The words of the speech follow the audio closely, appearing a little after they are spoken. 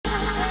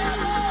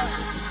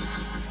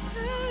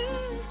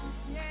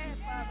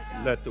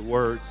Let the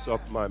words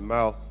of my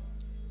mouth,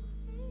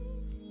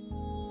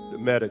 the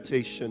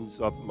meditations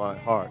of my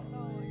heart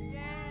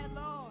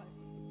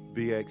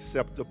be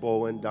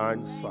acceptable in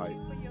thine sight.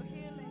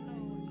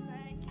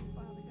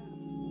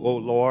 O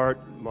Lord,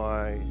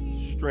 my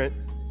strength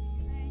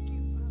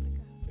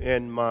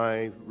and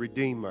my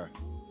Redeemer.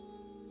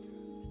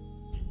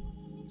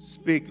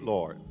 Speak,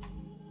 Lord,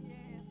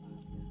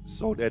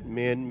 so that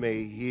men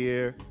may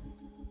hear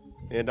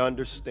and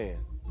understand.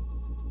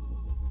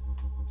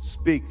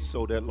 Speak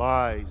so that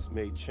lives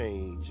may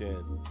change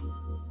and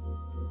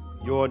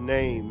your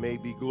name may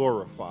be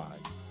glorified.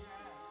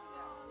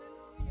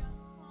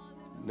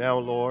 Now,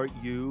 Lord,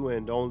 you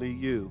and only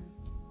you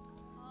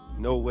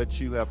know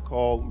what you have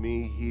called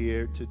me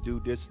here to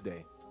do this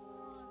day.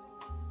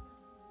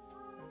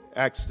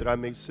 Ask that I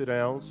may sit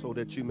down so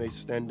that you may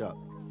stand up.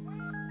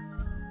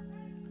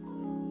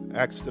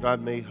 Ask that I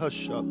may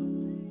hush up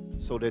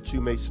so that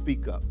you may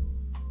speak up.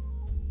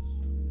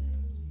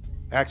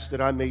 Ask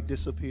that I may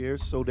disappear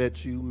so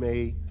that you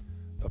may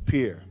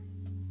appear.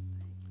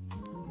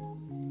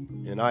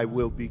 And I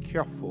will be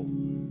careful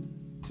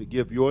to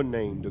give your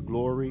name the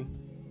glory,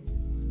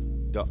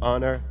 the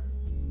honor,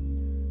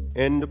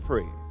 and the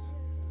praise.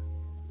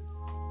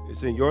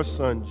 It's in your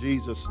Son,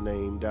 Jesus'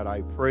 name, that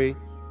I pray.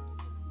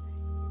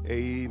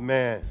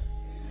 Amen.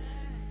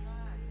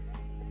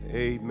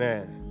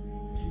 Amen.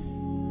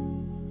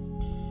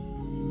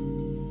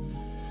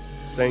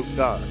 Thank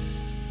God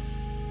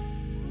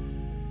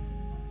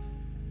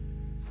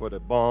for the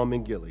balm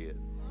in Gilead.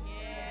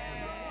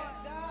 Yes,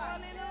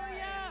 God.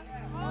 Hallelujah.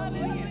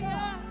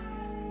 Hallelujah.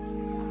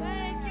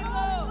 Thank you,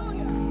 Lord.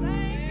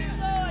 Thank you,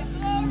 Lord.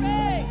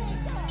 Glory.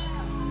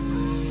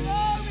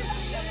 Glory to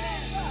your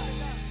name, God.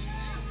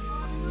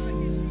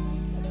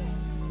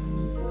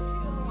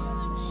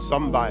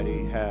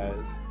 Somebody has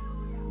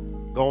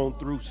gone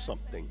through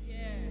something,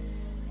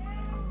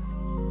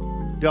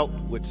 dealt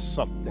with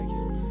something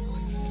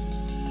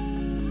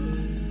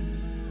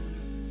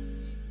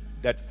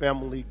that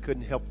family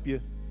couldn't help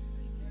you,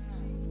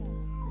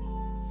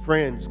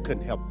 friends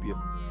couldn't help you,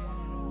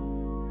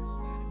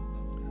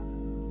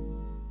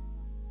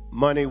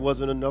 money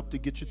wasn't enough to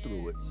get you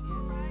through it. All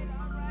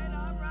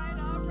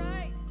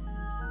right.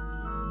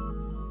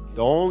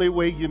 The only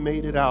way you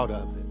made it out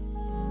of it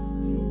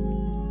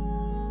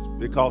is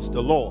because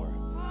the Lord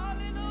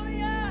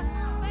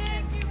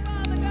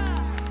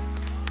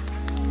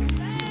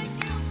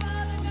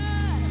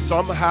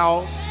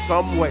somehow,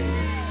 some way,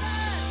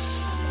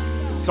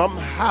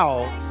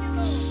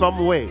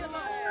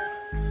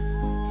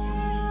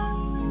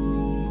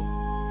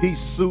 he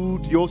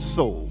soothed your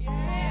soul.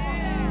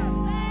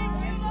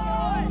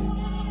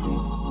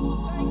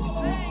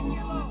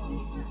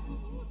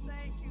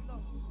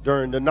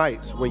 During the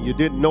nights when you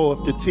didn't know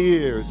if the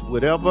tears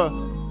would ever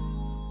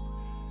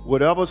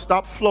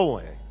stop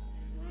flowing.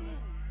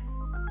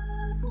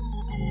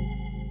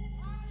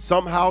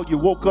 Somehow you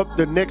woke up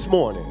the next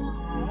morning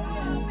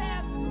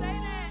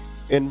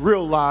and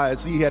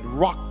realized he had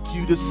rocked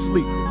you to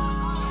sleep.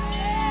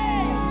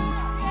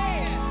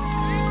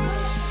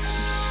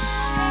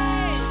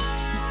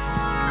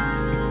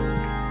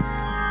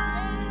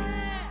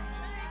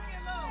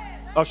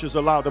 Ushers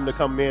allowed them to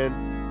come in.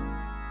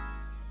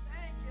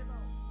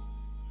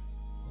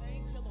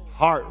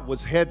 Heart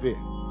was heavy.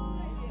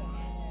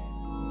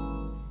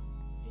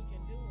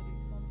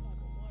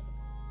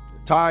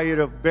 Tired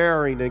of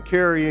bearing and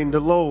carrying the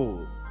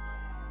load.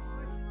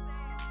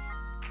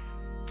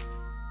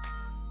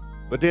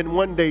 But then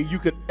one day you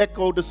could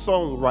echo the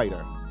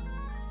songwriter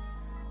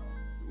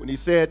when he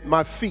said,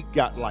 my feet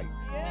got light.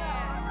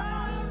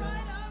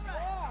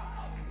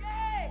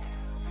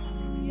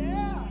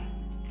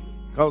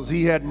 Because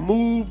he had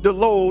moved the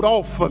load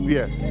off of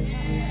you.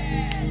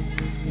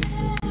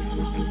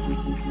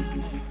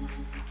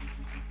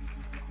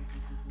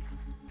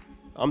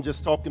 I'm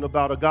just talking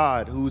about a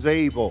God who's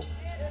able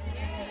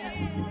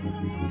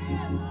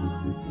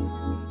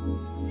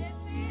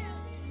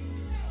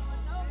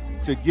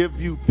to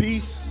give you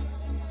peace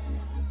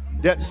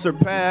that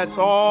surpasses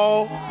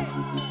all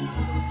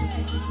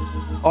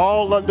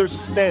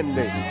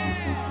understanding.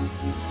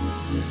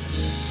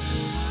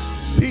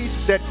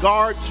 Peace that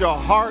guards your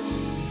heart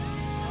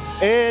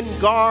and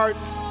guard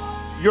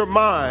your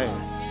mind.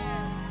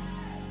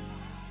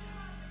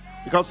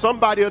 Because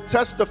somebody will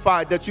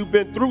testify that you've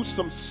been through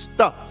some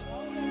stuff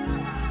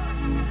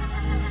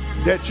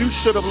that you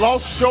should have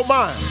lost your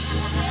mind.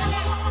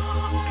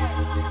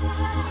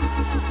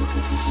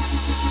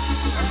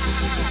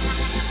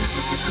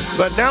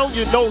 But now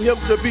you know him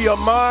to be a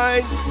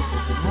mind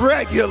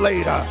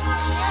regulator.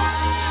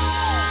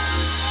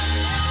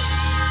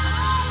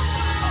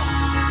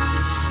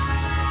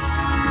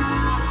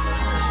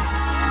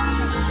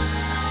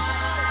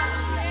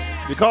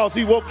 Because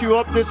he woke you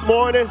up this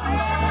morning,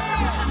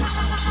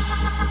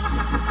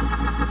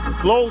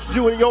 closed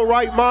you in your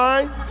right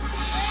mind,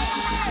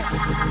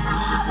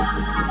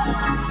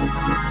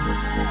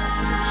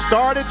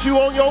 started you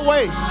on your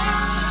way.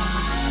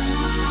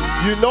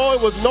 You know it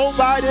was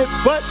nobody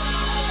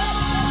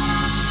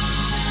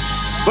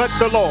but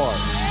the Lord.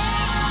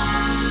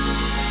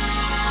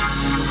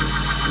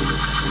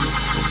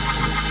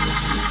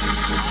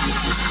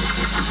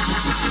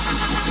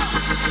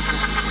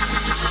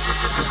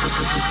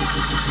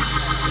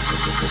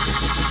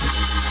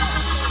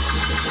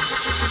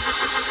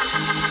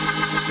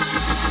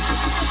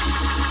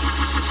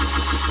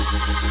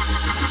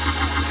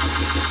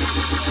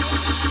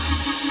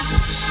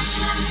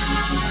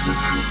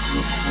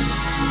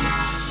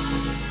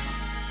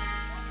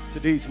 To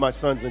these, my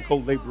sons and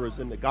co-laborers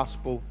in the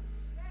gospel,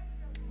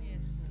 Yes.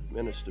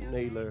 Minister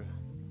Naylor,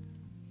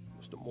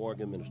 Mr.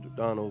 Morgan, Minister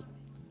Donald,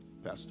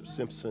 Pastor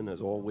Simpson,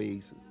 as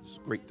always, it's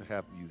great to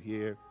have you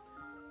here.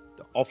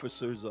 The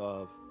officers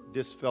of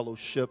this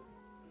fellowship,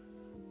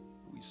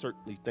 we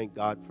certainly thank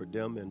God for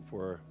them and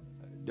for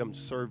them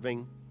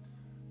serving.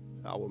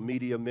 Our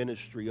media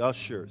ministry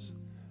ushers,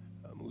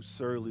 who's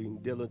serving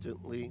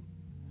diligently.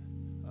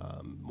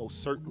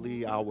 Most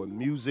certainly our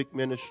music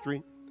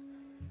ministry.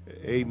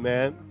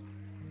 Amen.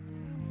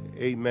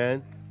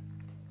 Amen.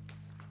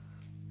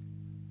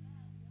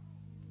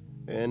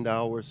 And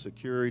our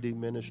security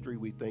ministry,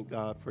 we thank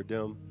God for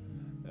them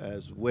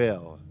as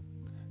well.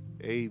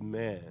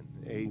 Amen.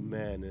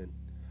 Amen. And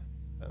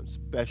I'm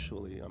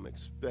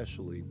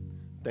especially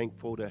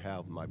thankful to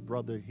have my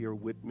brother here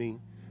with me,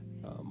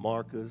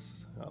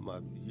 Marcus,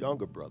 my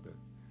younger brother,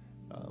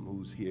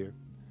 who's here.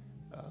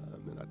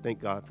 And I thank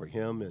God for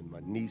him and my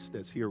niece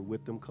that's here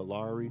with them,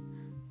 Kalari.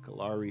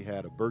 Kalari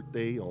had a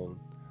birthday on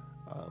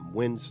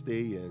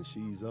Wednesday, and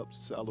she's up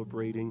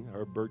celebrating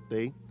her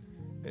birthday.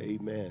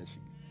 Amen.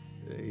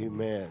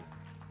 Amen.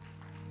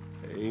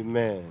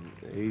 Amen.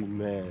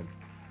 Amen.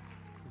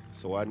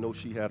 So I know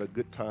she had a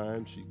good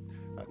time.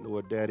 I know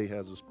her daddy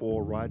has a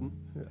spoil rotten.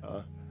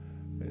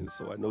 And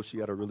so I know she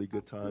had a really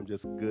good time.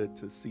 Just good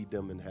to see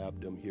them and have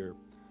them here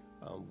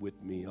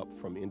with me up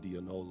from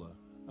Indianola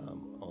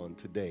on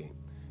today.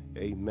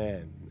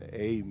 Amen.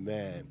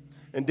 Amen.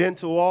 And then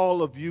to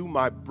all of you,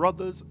 my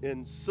brothers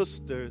and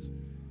sisters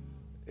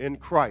in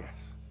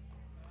Christ,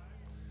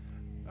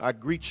 I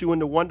greet you in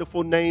the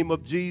wonderful name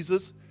of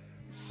Jesus,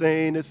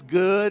 saying it's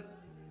good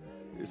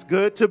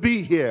to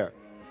be here.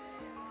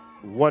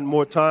 One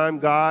more time,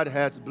 God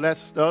has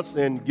blessed us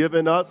and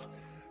given us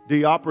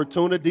the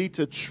opportunity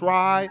to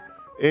try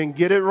and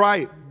get it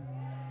right.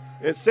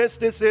 And since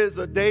this is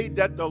a day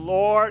that the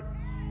Lord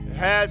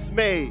has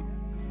made,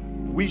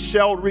 we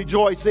shall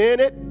rejoice in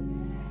it,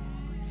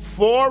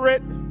 for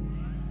it,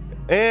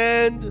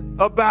 and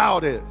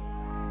about it.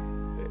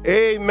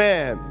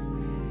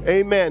 Amen.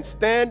 Amen.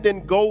 Stand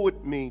and go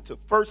with me to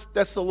 1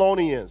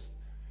 Thessalonians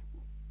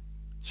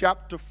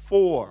chapter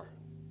 4,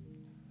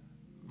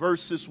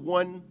 verses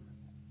 1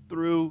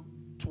 through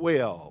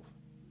 12.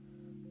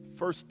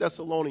 1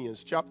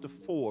 Thessalonians chapter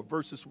 4,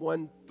 verses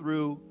 1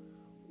 through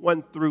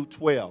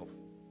 12.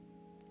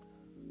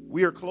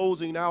 We are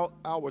closing out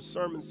our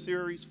sermon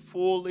series,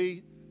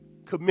 Fully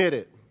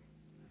Committed.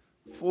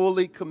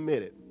 Fully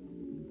Committed.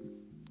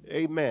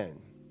 Amen.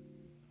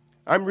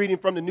 I'm reading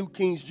from the New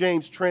King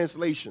James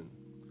translation.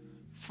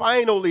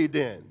 Finally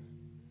then,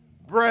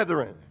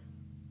 brethren,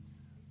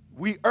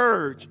 we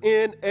urge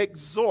and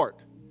exhort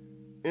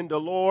in the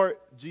Lord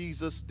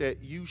Jesus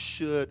that you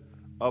should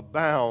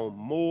abound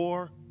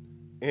more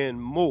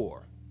and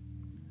more,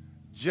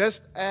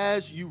 just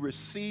as you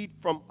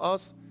received from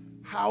us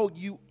how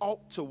you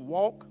ought to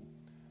walk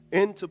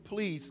and to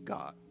please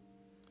God.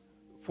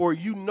 For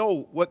you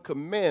know what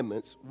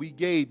commandments we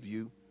gave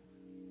you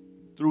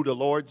through the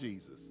Lord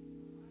Jesus.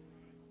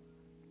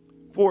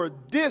 For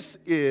this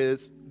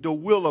is the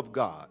will of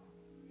God,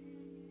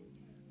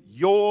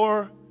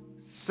 your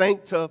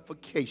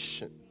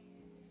sanctification.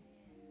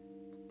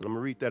 I'm going to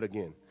read that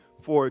again.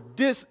 For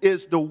this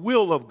is the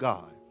will of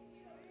God,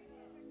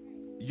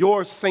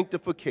 your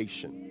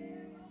sanctification,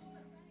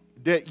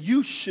 that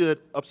you should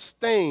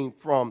abstain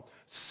from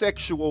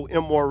sexual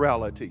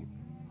immorality,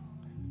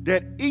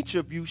 that each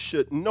of you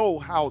should know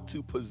how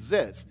to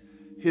possess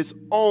his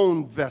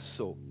own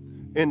vessel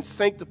in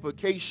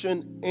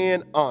sanctification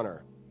and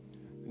honor,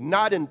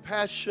 not in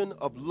passion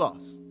of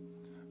lust,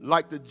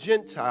 like the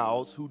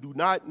Gentiles who do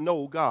not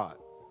know God,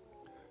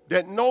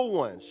 that no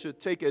one should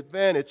take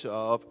advantage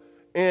of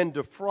and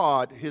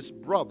defraud his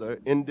brother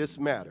in this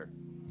matter,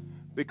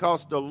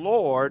 because the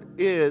Lord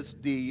is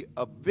the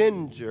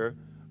avenger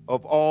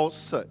of all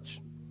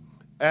such,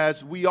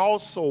 as we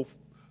also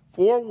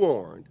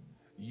forewarned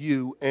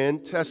you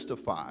and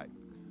testified.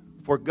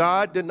 For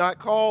God did not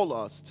call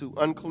us to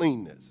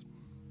uncleanness,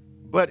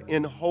 but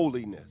in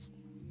holiness.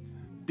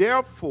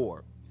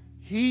 Therefore,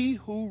 he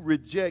who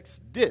rejects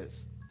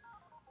this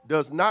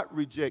does not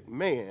reject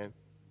man,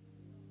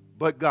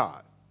 but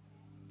God,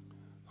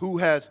 who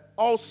has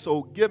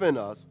also given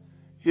us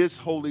his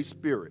Holy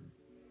Spirit.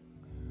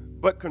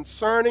 But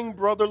concerning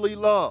brotherly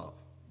love,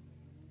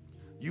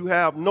 you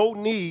have no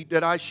need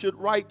that I should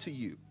write to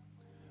you,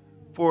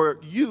 for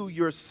you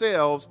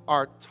yourselves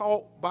are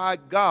taught by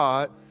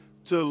God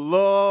to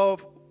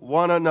love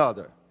one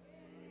another.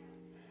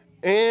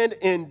 And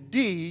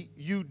indeed,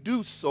 you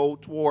do so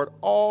toward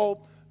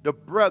all the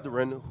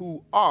brethren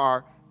who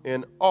are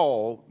in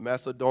all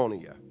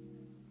Macedonia.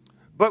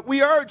 But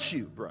we urge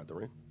you,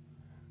 brethren,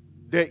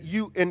 that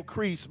you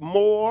increase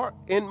more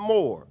and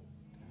more,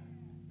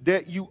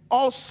 that you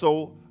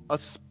also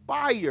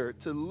aspire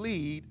to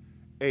lead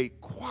a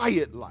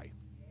quiet life,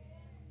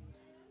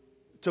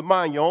 to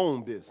mind your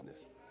own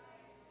business,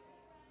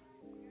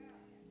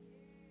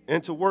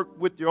 and to work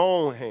with your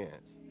own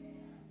hands,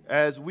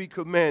 as we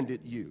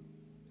commanded you,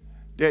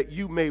 that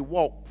you may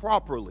walk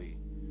properly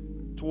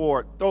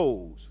toward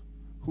those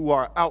who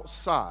are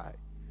outside,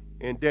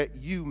 and that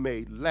you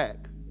may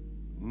lack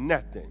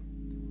nothing.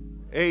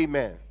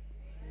 Amen.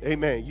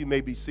 Amen. You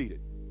may be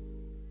seated.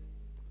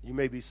 You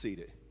may be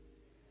seated.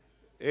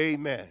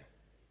 Amen.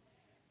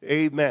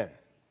 Amen.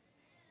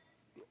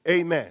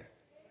 Amen.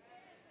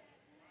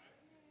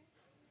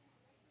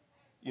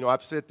 You know,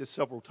 I've said this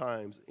several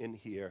times in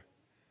here,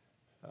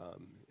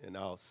 and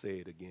I'll say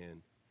it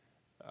again.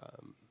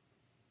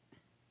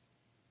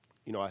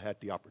 You know, I had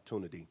the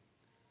opportunity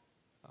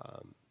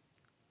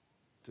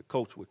to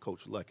coach with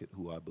Coach Luckett,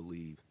 who I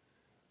believe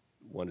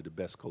one of the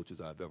best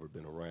coaches I've ever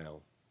been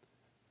around.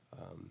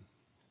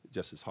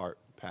 Just his heart,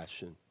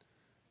 passion,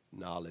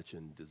 knowledge,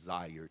 and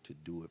desire to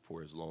do it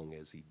for as long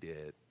as he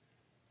did.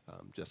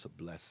 Just a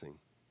blessing.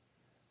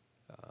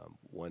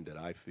 One that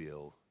I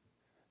feel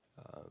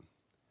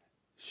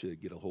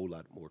should get a whole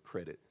lot more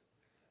credit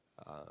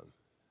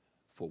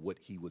for what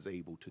he was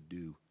able to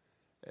do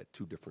at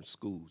two different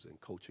schools and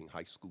coaching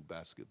high school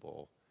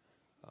basketball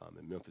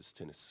in Memphis,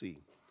 Tennessee.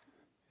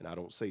 And I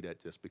don't say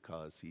that just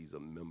because he's a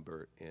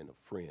member and a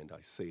friend.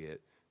 I say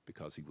it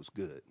because he was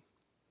good.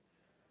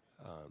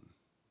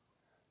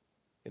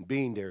 And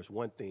being there is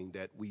one thing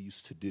that we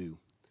used to do.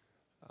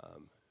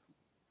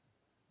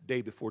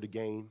 Day before the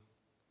game,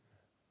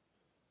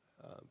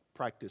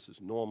 practice is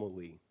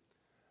normally,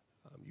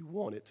 you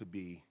want it to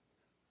be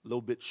a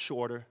little bit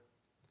shorter.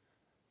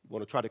 You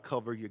want to try to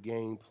cover your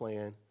game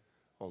plan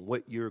on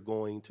what you're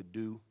going to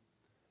do,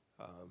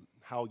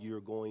 how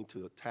you're going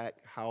to attack,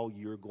 how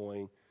you're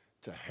going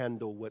to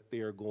handle what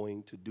they're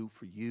going to do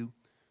for you.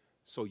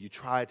 So you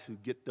try to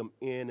get them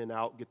in and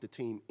out, get the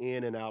team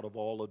in and out of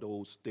all of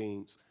those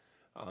things,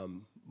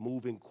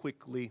 moving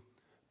quickly,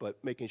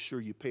 but making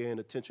sure you're paying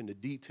attention to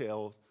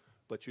details,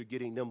 but you're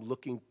getting them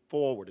looking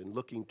forward and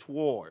looking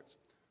towards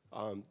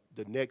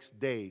the next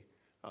day,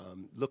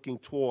 looking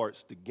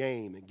towards the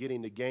game and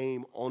getting the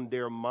game on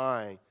their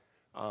mind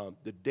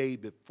the day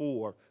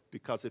before,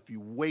 because if you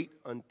wait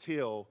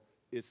until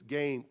it's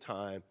game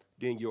time,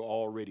 then you're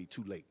already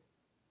too late.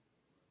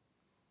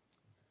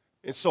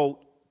 And so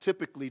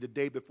typically the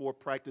day before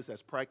practice,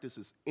 as practice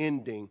is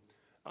ending,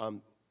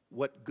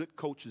 what good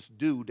coaches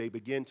do, they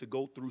begin to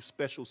go through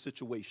special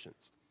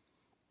situations,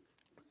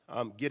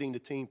 getting the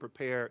team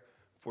prepared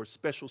for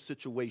special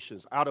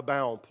situations,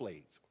 out-of-bound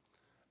plays,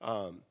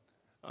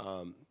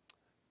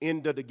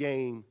 end of the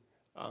game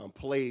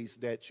plays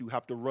that you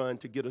have to run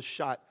to get a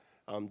shot.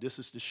 This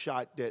is the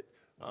shot that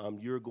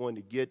you're going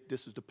to get.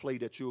 This is the play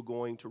that you're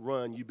going to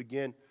run. You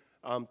begin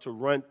to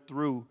run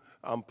through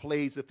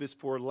plays if it's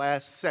for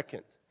last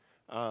second,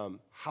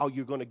 how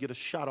you're going to get a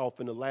shot off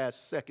in the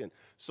last second.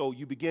 So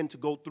you begin to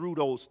go through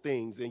those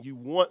things, and you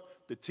want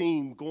the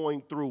team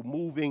going through,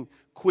 moving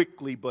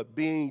quickly, but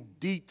being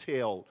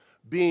detailed,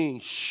 being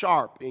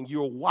sharp, and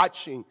you're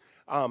watching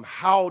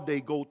how they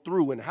go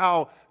through and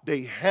how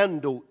they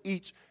handle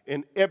each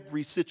and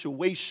every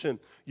situation.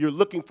 You're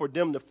looking for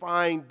them to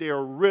find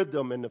their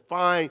rhythm and to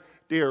find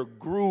their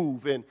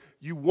groove, and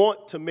you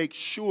want to make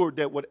sure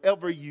that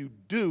whatever you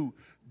do,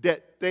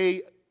 that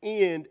they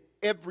end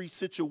every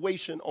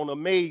situation on a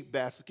made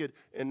basket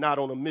and not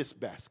on a missed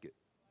basket.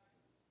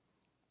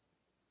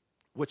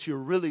 What you're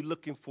really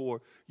looking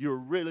for, you're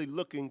really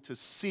looking to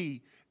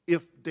see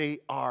if they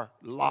are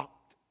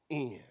locked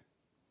in.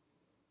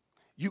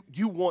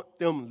 You want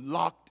them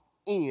locked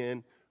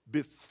in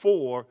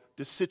before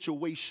the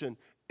situation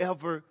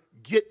ever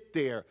get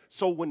there.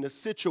 So when the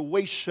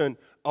situation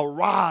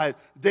arrives,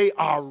 they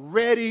are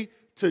ready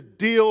to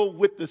deal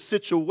with the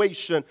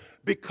situation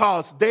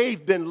because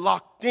they've been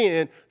locked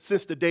in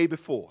since the day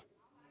before.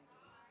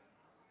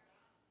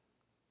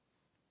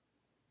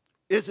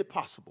 Is it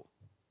possible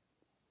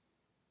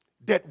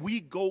that we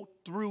go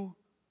through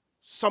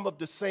some of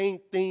the same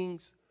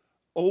things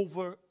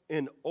over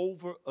and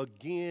over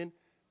again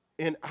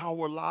in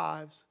our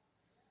lives?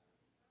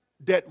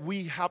 That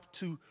we have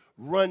to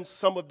run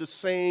some of the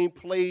same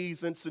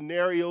plays and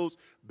scenarios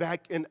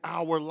back in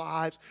our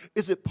lives?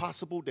 Is it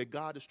possible that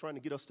God is trying to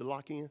get us to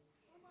lock in?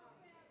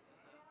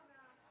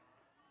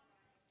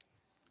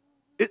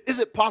 Is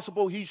it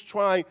possible he's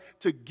trying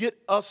to get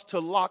us to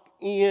lock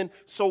in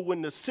so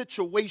when the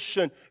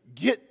situation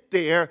get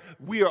there,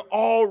 we are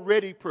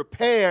already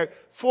prepared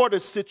for the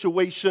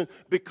situation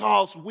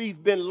because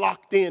we've been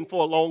locked in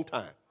for a long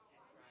time?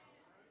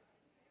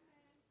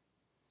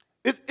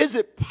 Is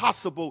it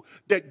possible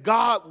that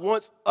God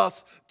wants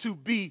us to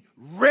be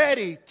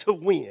ready to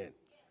win,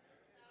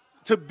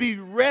 to be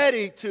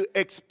ready to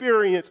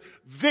experience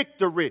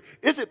victory?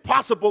 Is it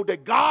possible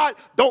that God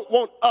don't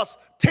want us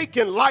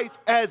taking life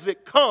as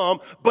it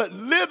comes, but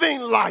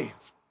living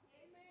life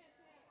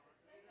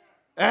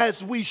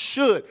as we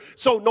should?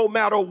 So no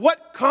matter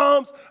what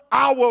comes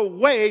our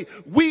way,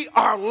 we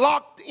are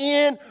locked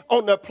in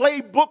on the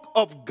playbook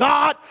of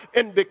God.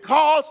 And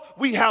because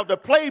we have the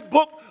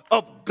playbook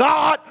of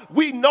God,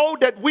 we know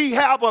that we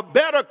have a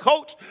better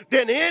coach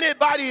than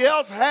anybody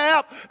else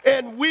have.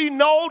 And we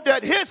know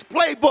that his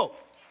playbook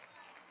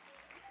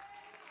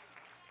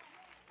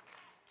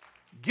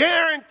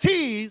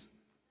guarantees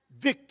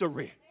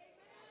victory.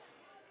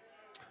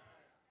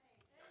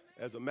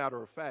 As a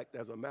matter of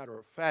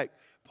fact,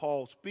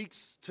 Paul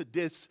speaks to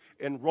this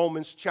in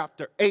Romans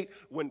chapter 8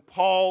 when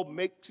Paul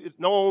makes it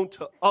known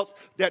to us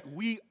that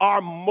we are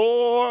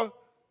more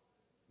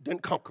than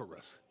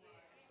conquerors.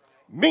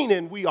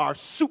 Meaning we are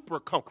super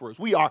conquerors.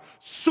 We are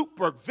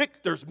super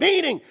victors,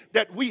 meaning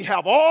that we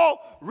have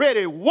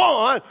already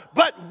won,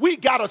 but we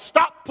got to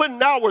stop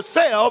putting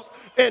ourselves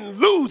in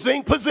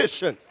losing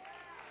positions.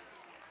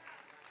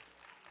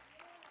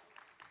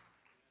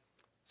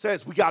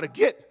 Says we got to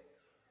get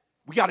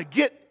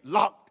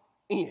locked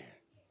in.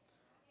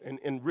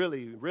 And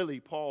really,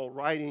 Paul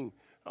writing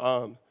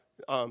to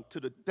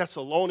the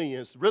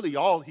Thessalonians, really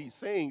all he's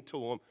saying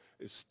to them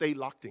is stay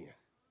locked in.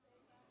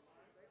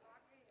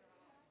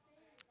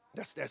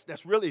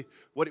 That's really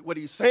what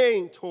he's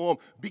saying to them.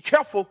 Be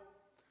careful.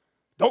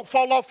 Don't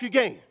fall off your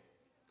game.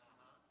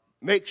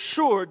 Make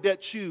sure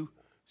that you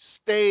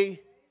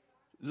stay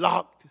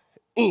locked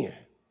in.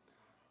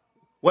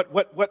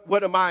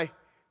 What am I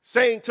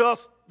saying to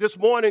us this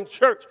morning,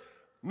 church?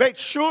 Make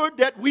sure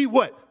that we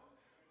what?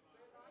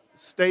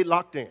 Stay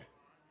locked in.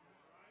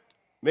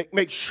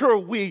 Make sure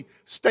we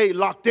stay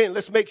locked in.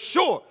 Let's make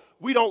sure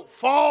we don't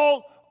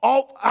fall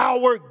off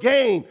our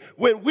game.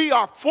 When we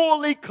are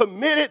fully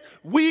committed,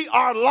 we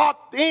are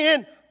locked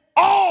in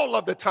all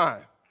of the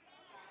time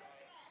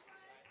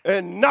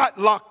and not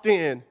locked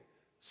in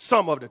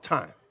some of the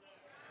time.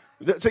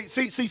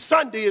 See,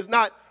 Sunday is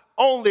not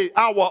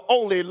our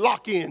only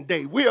lock-in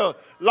day. We are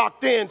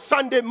locked in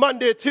Sunday,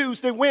 Monday,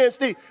 Tuesday,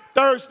 Wednesday,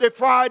 Thursday,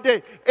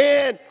 Friday,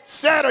 and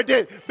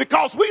Saturday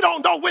because we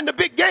don't know when the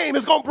big game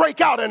is going to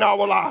break out in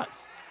our lives.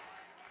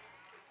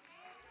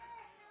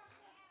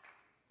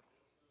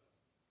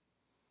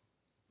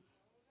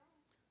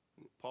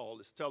 Paul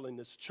is telling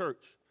this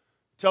church,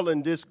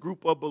 telling this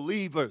group of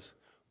believers,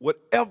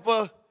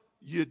 whatever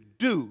you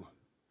do,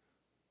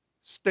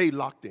 stay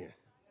locked in.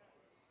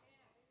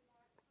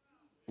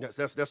 Yes,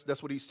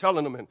 that's what he's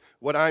telling them. And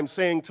what I'm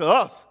saying to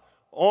us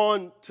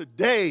on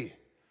today,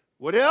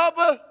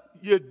 whatever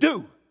you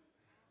do,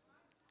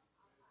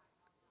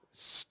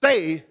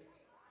 stay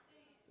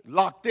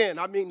locked in.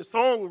 I mean, the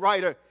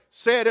songwriter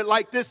said it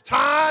like this: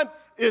 time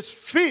is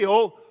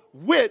filled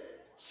with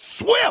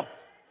swift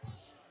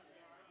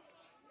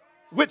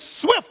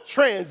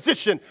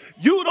transition.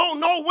 You don't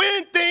know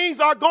when things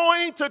are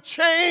going to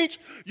change.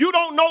 You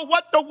don't know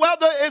what the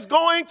weather is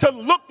going to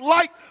look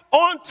like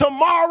on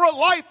tomorrow.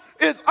 Life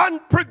is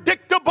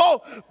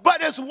unpredictable,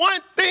 but it's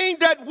one thing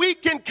that we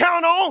can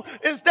count on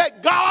is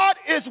that God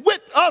is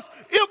with us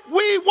if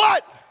we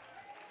what?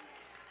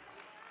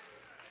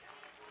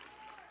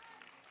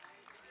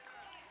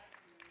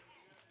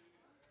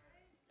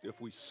 If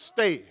we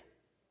stay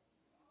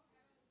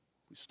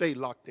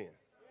locked in.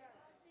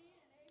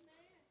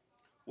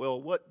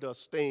 Well, what does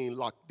staying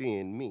locked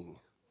in mean?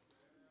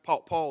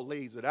 Paul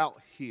lays it out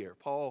here.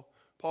 Paul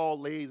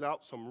lays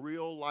out some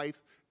real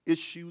life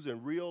issues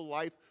and real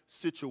life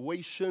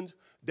situations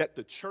that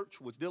the church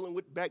was dealing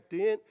with back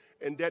then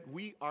and that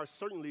we are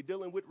certainly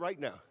dealing with right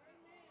now.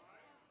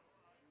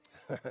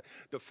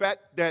 The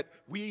fact that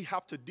we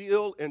have to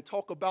deal and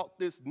talk about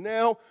this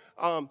now,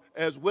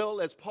 as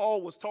well as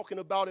Paul was talking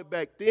about it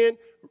back then,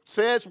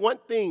 says one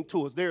thing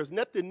to us: there's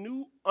nothing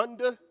new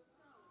under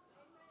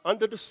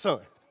the sun.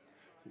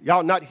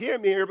 Y'all not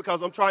hearing me here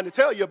because I'm trying to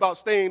tell you about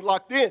staying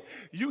locked in.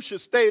 You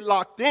should stay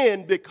locked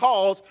in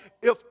because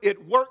if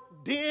it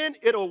worked then,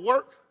 it'll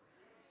work.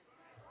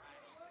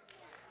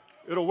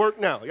 It'll work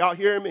now. Y'all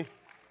hearing me?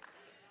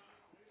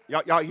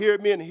 Y'all hear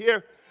me in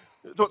here?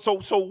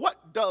 So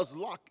what does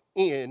lock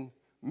in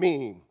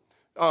mean?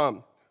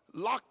 Locking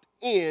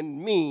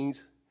in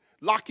means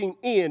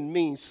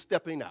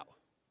stepping out.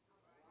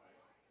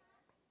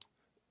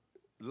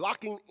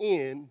 Locking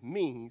in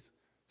means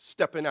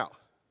stepping out.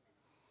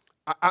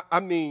 I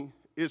mean,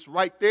 it's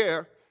right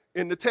there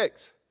in the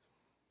text.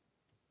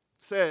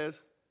 It says,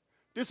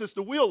 this is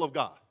the will of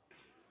God.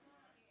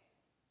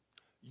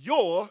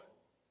 Your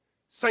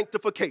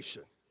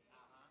sanctification.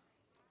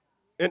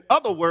 In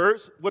other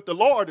words, what the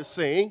Lord is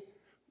saying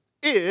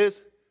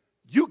is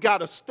you got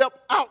to step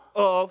out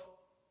of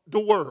the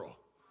world.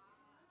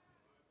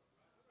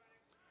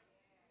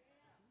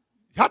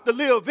 You have to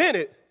live in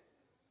it,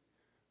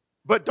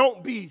 but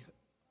don't be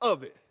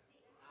of it.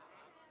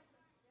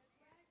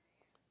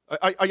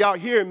 Are y'all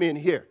hearing me in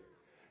here?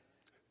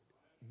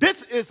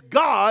 This is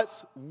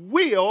God's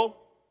will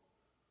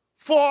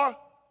for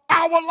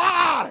our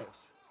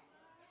lives.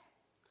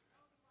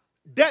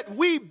 That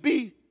we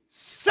be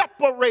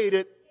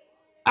separated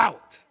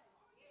out.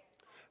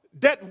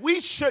 That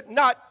we should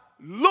not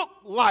look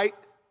like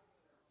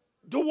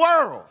the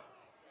world.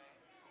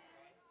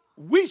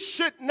 We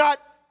should not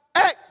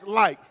act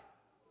like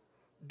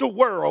the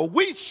world.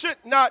 We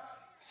should not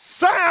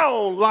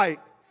sound like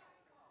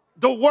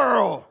the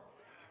world.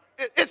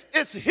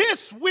 It's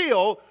his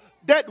will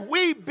that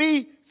we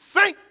be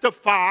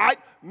sanctified,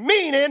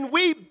 meaning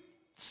we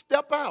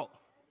step out.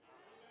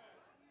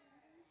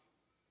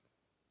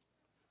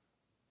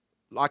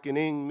 Locking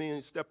in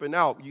means stepping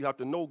out. You have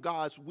to know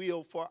God's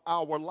will for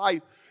our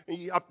life, and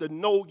you have to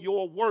know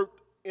your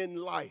worth in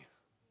life.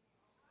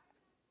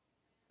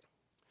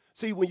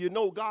 See, when you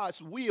know God's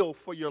will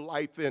for your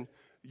life and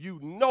you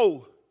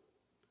know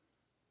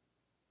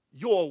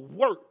your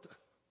worth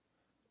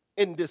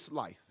in this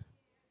life,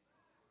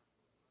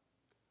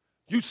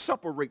 you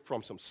separate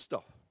from some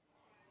stuff.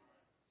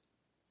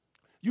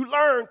 You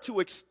learn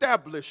to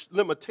establish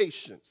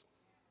limitations,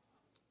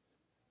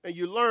 and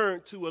you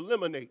learn to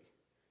eliminate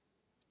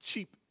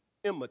cheap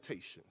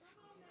imitations.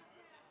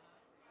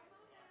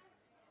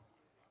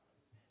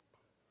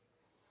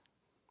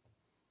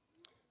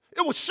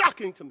 It was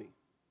shocking to me.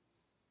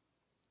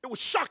 It was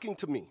shocking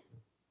to me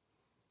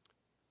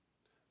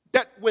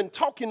that when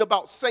talking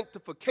about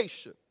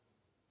sanctification,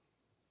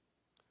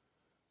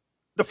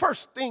 the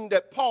first thing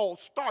that Paul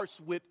starts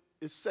with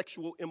is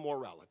sexual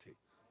immorality.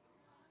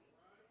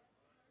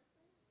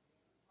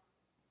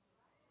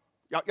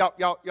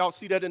 Y'all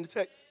see that in the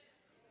text?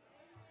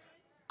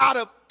 Out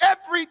of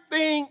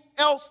everything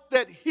else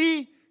that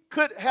he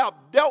could have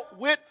dealt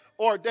with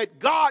or that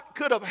God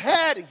could have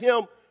had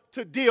him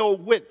to deal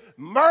with,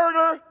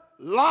 murder,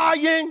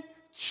 lying,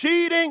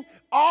 cheating,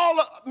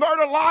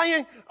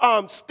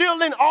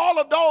 stealing, all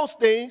of those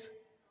things,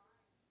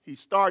 he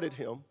started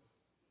him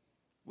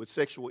with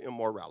sexual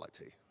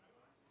immorality.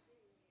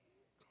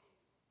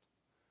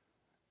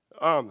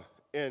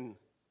 And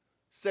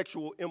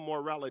sexual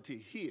immorality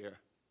here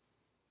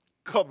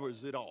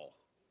covers it all.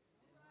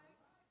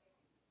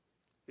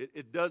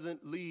 It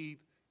doesn't leave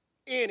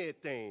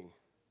anything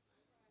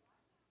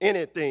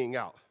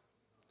out.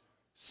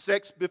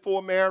 Sex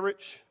before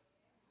marriage,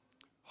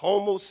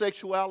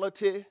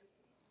 homosexuality,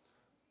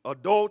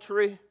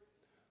 adultery,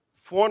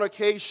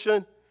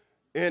 fornication,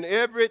 and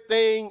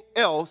everything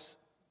else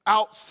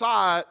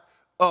outside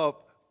of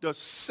the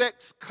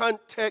sex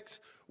context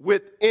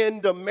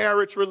within the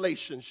marriage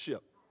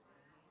relationship.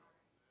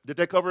 Did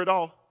that cover it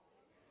all?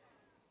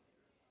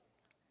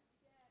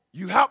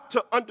 You have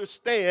to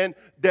understand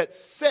that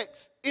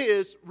sex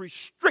is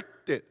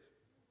restricted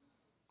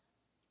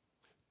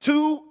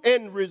to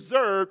and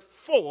reserved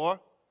for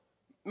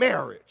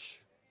marriage.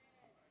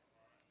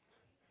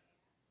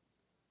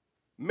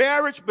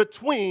 Marriage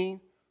between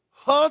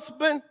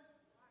husband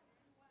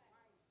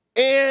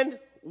and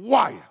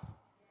wife.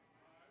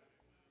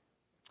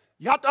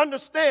 You have to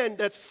understand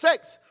that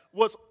sex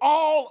was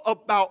all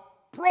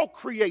about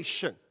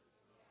procreation.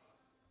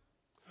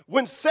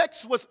 When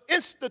sex was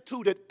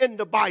instituted in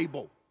the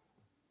Bible,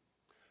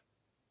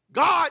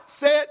 God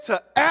said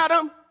to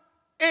Adam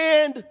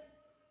and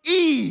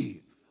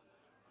Eve,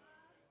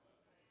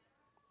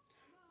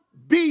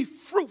 be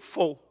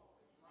fruitful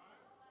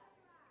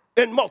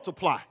and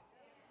multiply.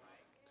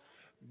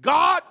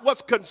 God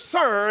was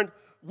concerned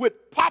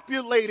with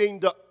populating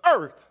the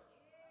earth,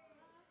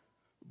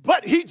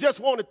 but he just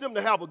wanted them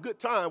to have a good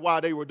time while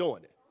they were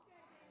doing it.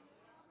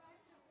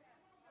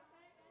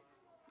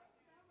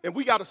 And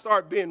we got to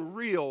start being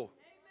real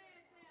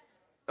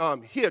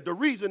here. The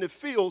reason it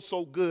feels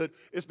so good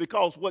is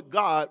because what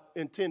God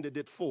intended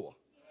it for.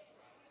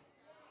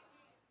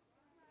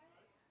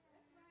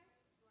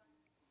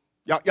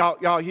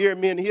 Y'all hear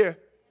me in here?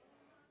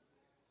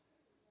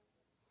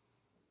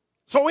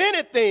 So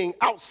anything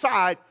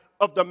outside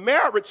of the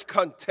marriage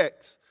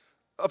context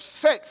of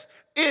sex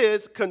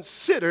is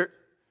considered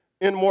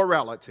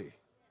immorality.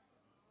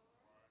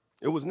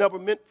 It was never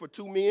meant for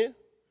two men.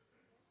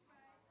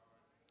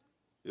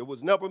 It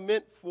was never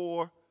meant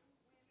for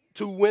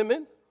two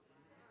women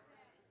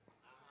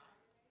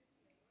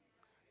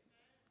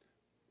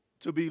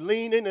to be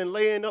leaning and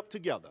laying up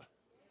together.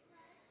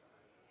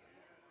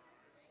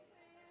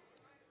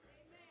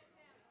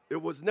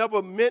 It was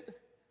never meant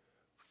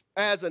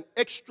as an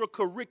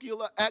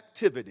extracurricular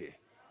activity.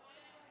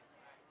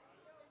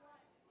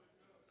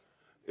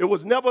 It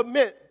was never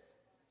meant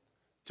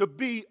to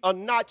be a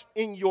notch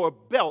in your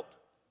belt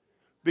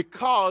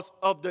because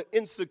of the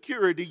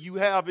insecurity you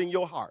have in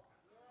your heart.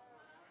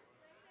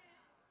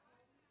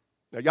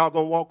 Now, y'all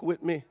gonna walk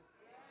with me?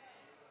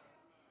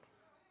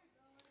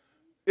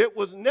 It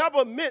was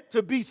never meant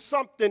to be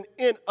something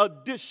in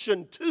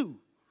addition to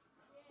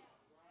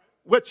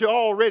what you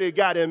already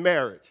got in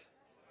marriage.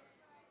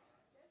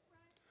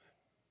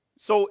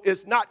 So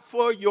it's not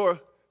for your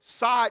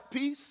side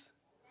piece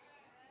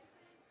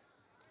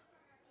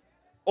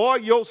or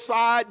your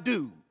side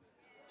dude.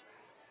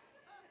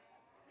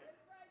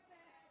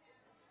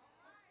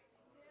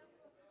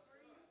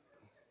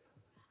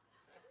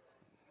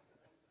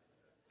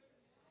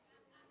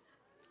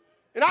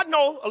 And I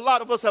know a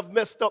lot of us have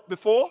messed up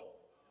before.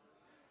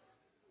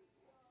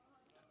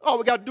 All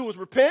we got to do is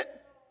repent,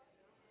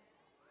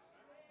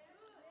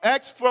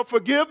 ask for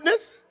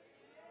forgiveness,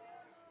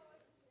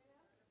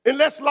 and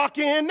let's lock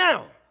in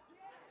now.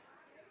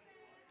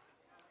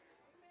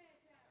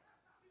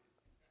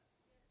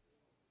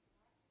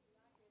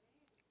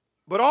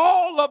 But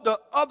all of the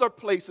other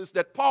places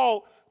that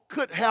Paul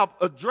could have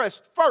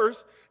addressed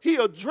first, he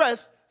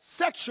addressed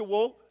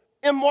sexual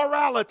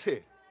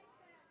immorality.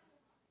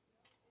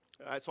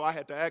 So I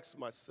had to ask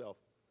myself,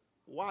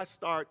 why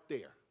start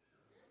there?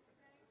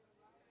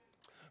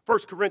 1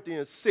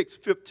 Corinthians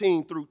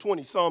 6:15 through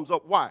 20 sums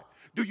up why.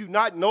 Do you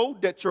not know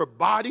that your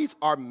bodies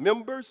are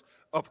members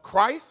of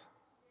Christ?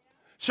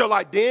 Shall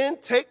I then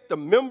take the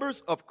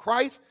members of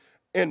Christ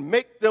and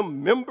make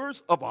them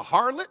members of a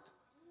harlot?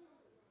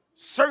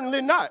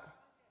 Certainly not.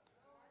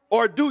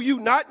 Or do you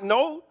not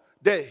know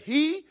that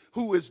he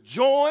who is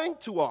joined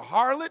to a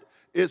harlot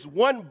is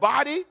one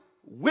body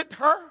with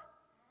her?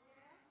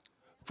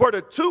 For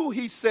the two,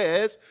 he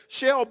says,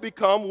 shall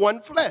become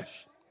one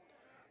flesh.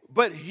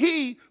 But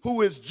he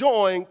who is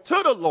joined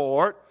to the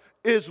Lord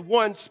is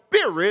one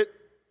spirit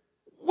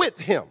with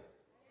him.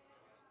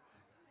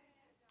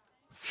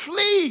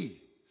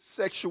 Flee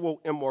sexual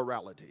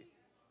immorality.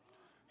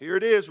 Here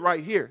it is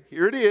right here.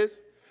 Here it is.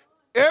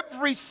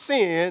 Every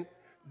sin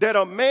that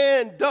a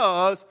man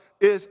does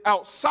is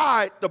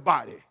outside the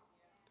body.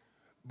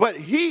 But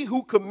he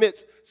who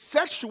commits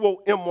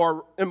sexual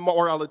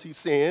immorality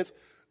sins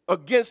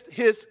against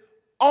his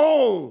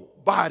own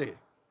body.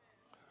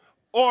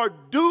 Or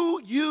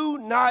do you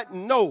not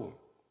know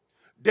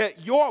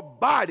that your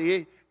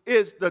body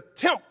is the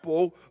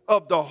temple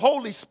of the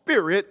Holy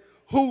Spirit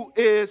who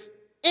is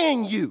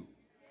in you,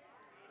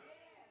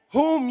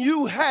 whom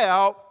you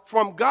have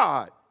from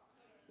God?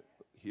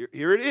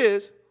 Here it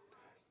is.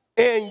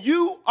 And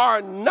you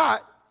are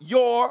not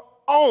your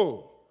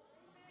own,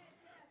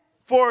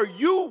 for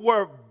you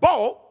were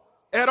bought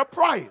at a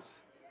price.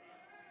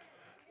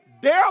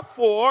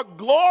 Therefore,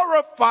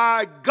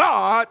 glorify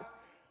God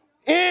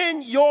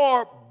in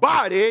your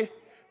body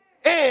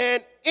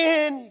and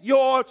in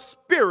your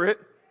spirit,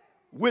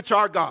 which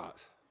are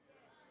God's.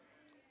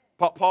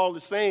 Paul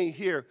is saying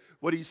here,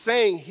 what he's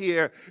saying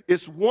here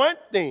is one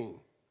thing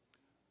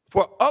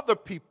for other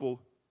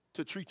people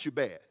to treat you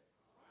bad,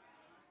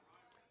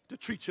 to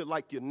treat you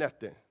like you're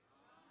nothing,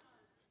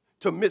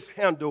 to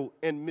mishandle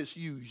and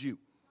misuse you.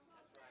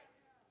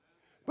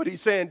 But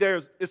he's saying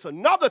it's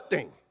another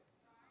thing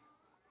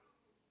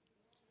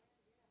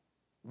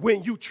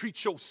when you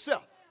treat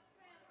yourself.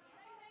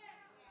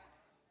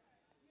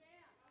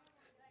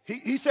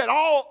 He said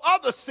all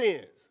other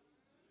sins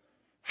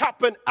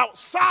happen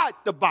outside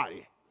the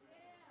body.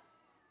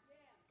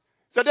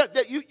 So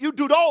that you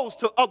do those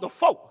to other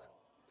folk.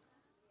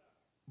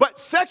 But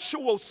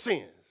sexual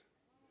sins,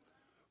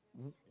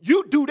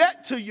 you do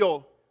that to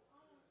your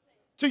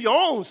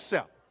own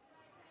self.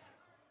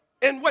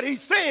 And what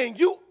he's saying,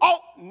 you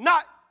ought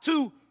not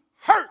to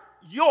hurt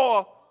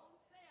your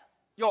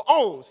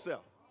own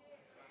self.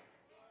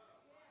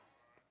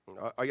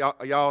 Are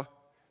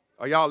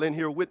y'all in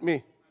here with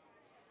me?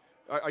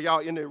 Are y'all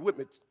in there with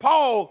me?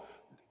 Paul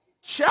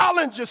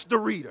challenges the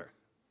reader,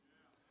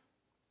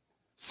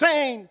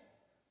 saying,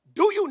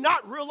 do you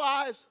not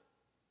realize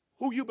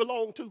who you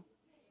belong to?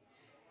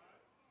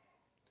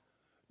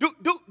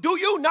 Do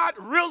you not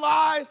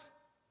realize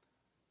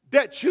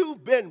that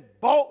you've been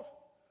bought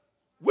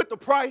with the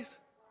price?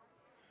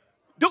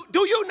 Do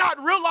you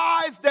not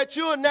realize that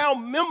you're now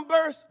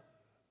members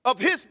of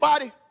his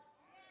body?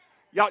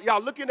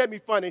 Y'all looking at me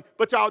funny,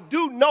 but y'all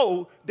do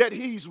know that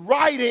he's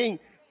writing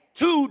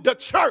to the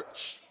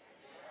church.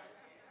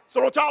 So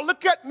don't y'all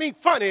look at me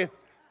funny.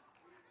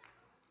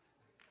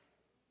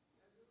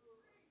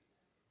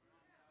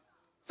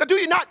 So do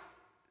you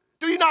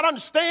not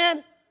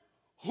understand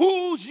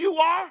whose you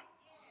are?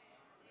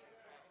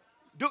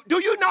 Do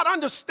you not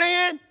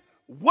understand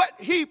what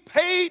he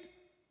paid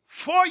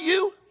for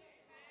you?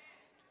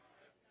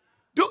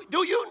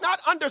 Do you not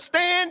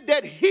understand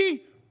that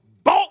he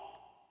bought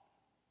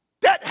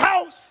that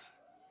house?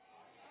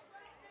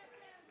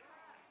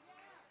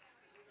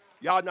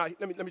 Y'all not,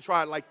 let me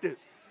try it like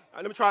this.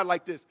 Let me try it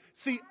like this.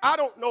 See, I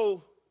don't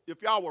know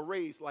if y'all were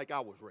raised like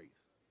I was raised.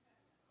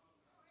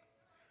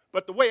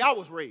 But the way I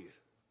was raised,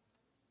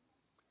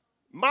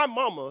 my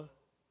mama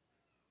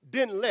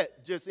didn't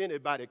let just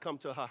anybody come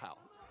to her house.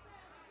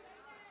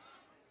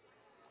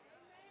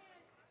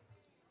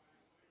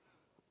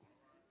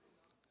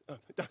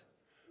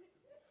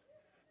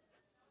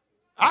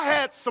 I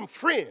had some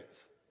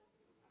friends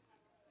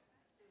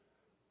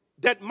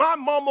that my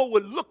mama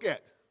would look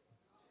at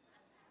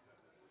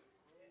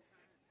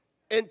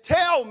and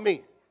tell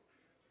me,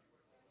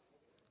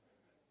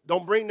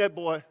 don't bring that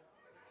boy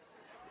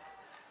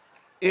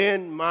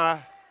in my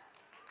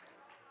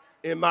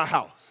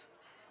house.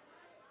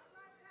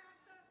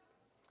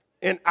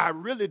 And I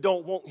really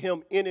don't want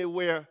him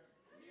anywhere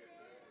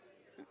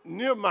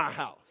near my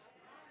house.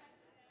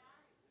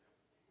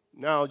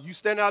 Now, you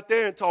stand out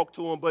there and talk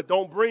to him, but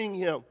don't bring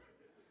him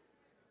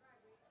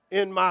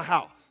in my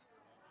house.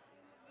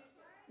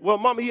 Well,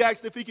 Mama, he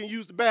asked if he can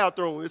use the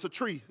bathroom. It's a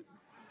tree.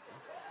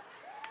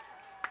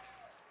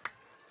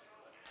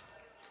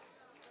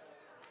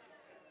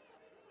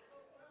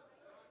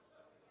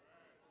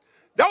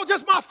 That was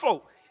just my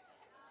folk.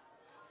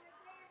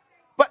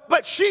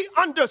 But she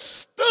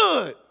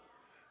understood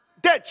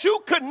that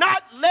you could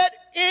not let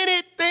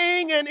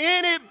anything and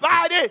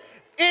anybody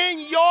in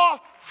your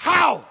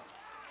house.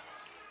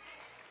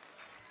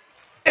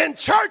 In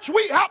church,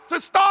 we have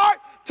to start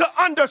to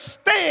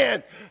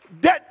understand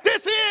that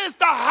this is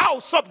the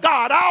house of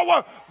God.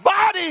 Our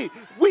body,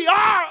 we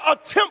are a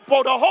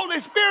temple. The Holy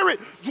Spirit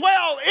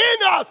dwells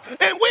in us,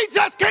 and we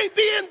just can't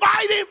be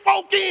inviting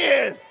folk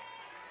in.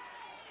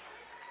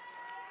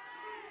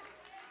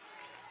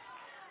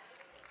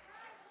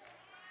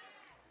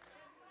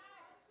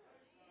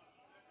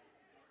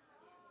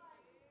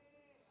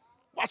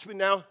 Watch me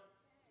now.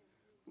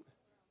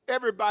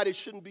 Everybody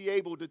shouldn't be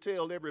able to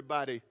tell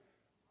everybody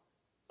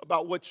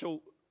about what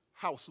your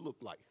house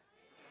looked like.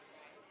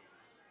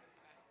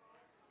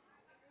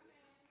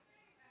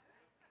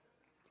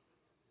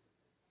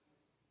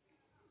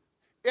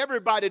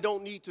 Everybody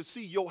don't need to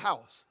see your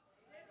house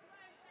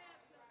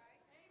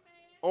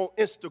on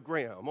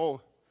Instagram,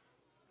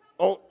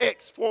 on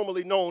X,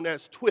 formerly known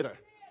as Twitter,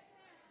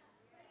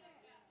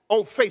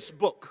 on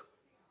Facebook.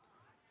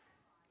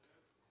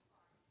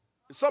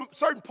 Some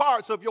certain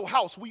parts of your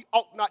house we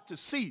ought not to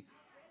see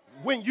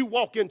when you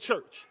walk in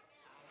church.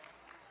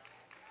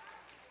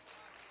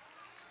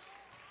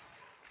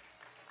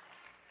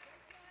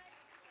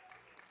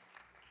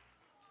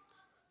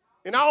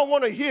 And I don't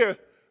want to hear,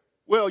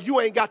 well, you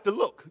ain't got to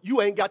look.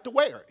 You ain't got to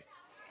wear it.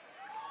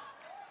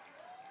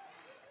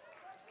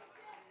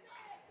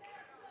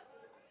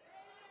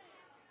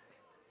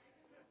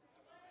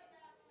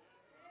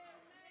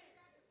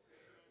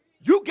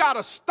 You got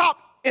to stop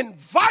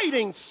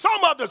inviting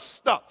some of the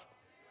stuff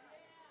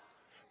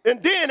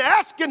and then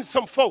asking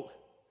some folk,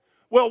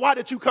 well, why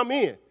did you come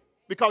in?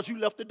 Because you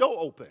left the door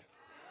open.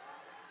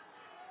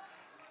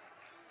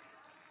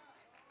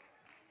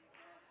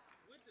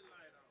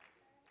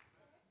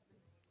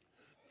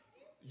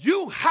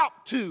 You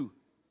have to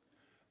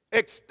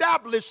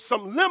establish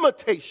some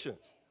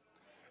limitations,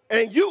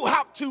 and you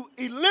have to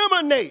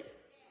eliminate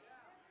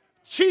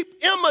cheap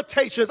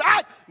imitations.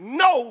 I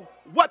know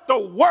what the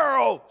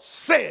world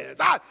says.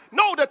 I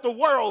know that the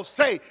world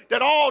say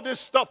that all this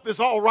stuff is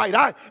all right.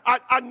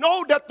 I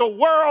know that the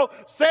world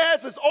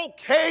says it's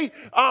okay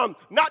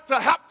not to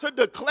have to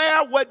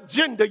declare what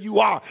gender you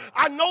are.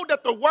 I know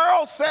that the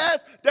world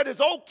says that it's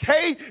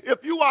okay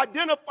if you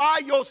identify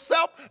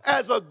yourself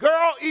as a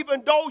girl,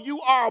 even though you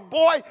are a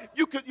boy,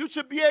 you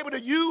should be able to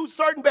use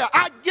certain better.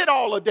 I get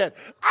all of that.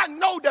 I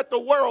know that the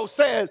world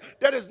says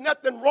that there's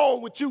nothing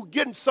wrong with you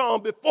getting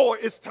some before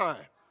it's time.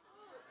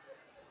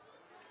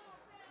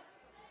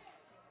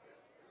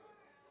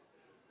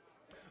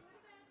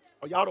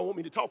 Oh, y'all don't want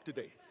me to talk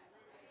today.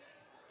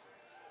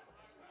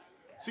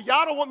 See,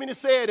 y'all don't want me to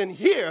say it in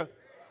here,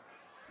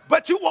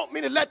 but you want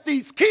me to let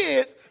these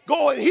kids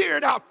go and hear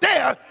it out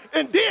there,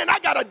 and then I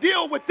got to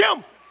deal with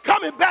them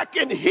coming back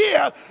in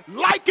here,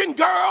 liking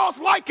girls,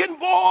 liking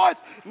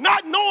boys,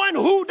 not knowing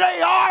who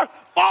they are,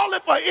 falling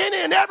for any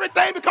and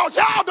everything because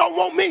y'all don't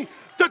want me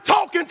to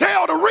talk and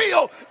tell the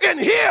real in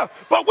here,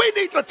 but we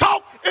need to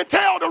talk and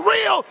tell the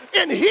real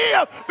in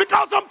here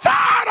because I'm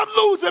tired of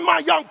losing my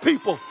young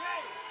people.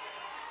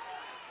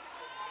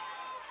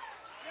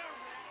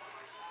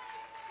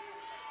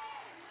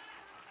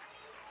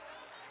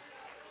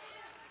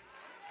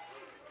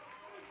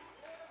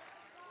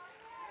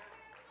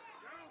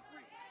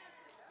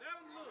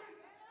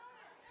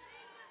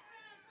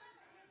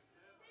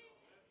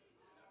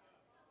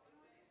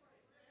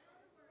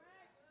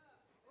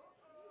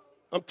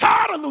 I'm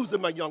tired of losing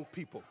my young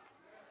people.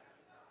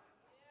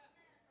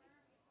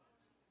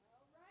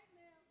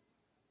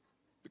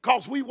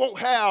 Because we won't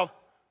have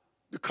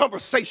the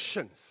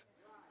conversations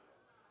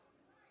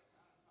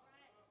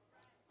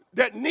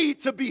that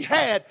need to be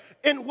had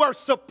and were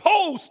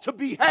supposed to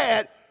be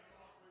had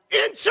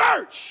in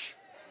church.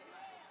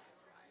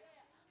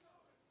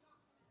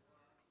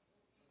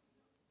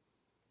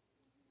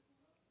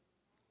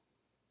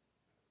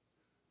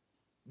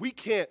 We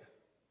can't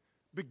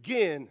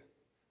begin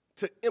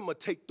to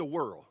imitate the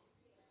world.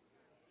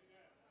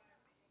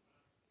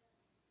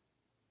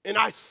 And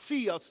I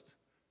see us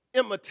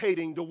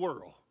imitating the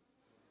world.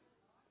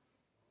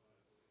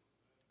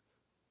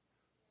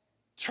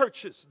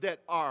 Churches that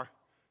are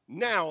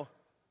now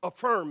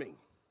affirming.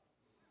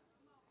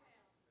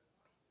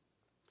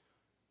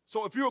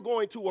 So if you're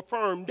going to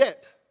affirm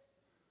that,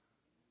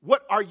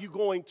 what are you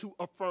going to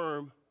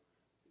affirm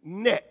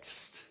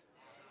next?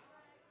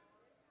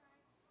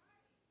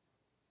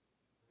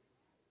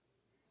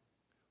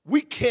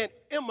 We can't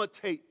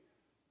imitate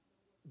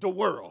the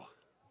world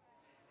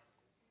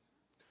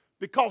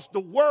because the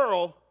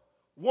world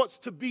wants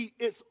to be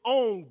its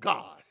own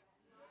God.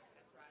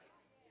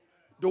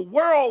 The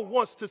world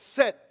wants to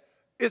set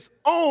its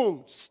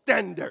own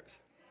standards.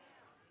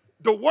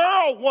 The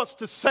world wants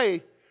to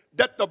say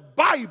that the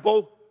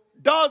Bible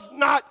does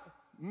not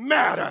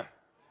matter.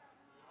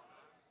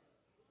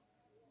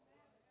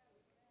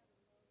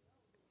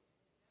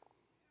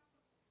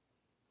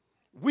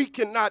 We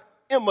cannot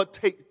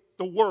imitate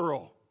the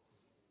world.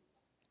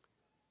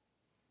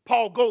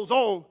 Paul goes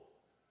on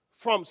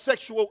from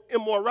sexual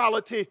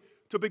immorality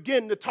to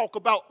begin to talk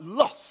about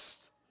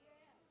lust.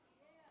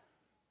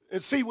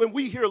 And see, when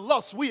we hear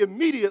lust, we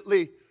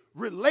immediately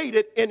relate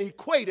it and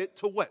equate it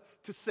to what?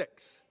 To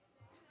sex.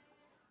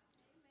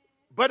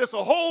 But it's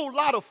a whole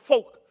lot of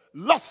folk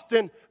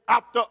lusting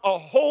after a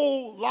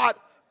whole lot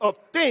of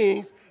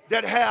things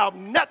that have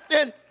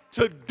nothing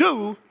to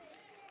do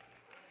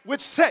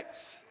with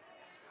sex.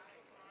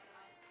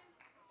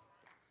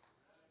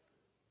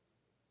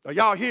 Are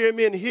y'all hearing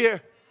me in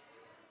here?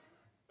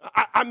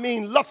 I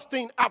mean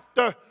lusting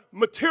after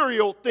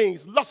material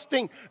things,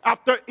 lusting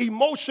after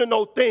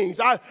emotional things.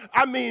 I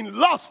mean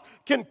lust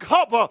can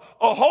cover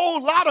a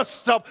whole lot of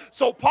stuff.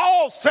 So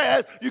Paul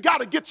says you got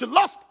to get your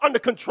lust under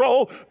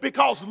control,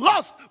 because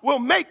lust will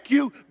make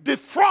you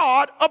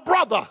defraud a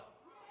brother.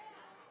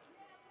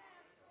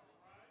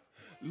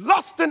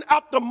 Lusting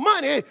after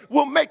money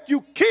will make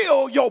you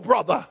kill your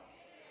brother.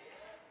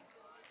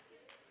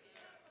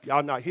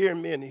 Y'all not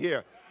hearing me in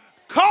here?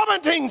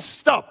 Coveting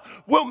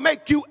stuff will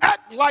make you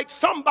act like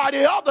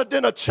somebody other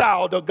than a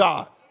child of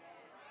God.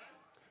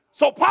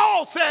 So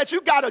Paul says you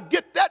got to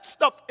get that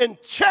stuff in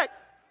check,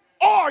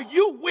 or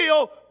you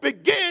will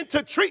begin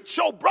to treat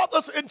your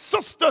brothers and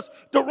sisters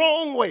the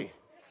wrong way.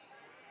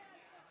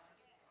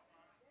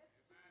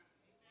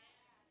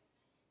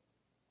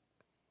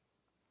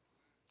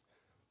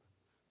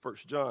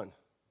 First John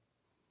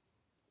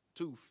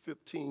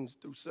 2:15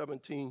 through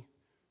 17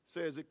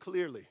 says it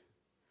clearly.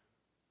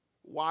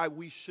 Why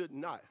we should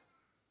not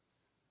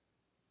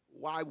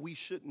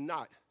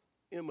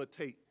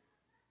imitate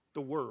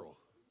the world.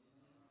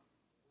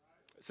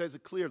 It says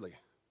it clearly.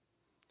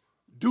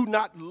 Do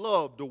not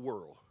love the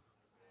world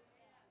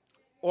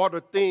or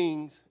the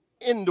things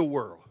in the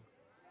world.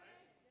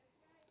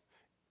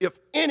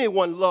 If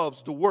anyone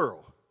loves the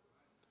world,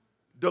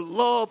 the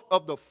love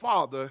of the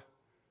Father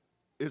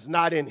is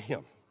not in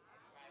him.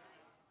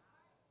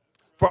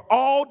 For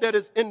all that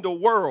is in the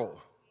world,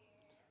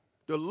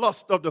 the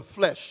lust of the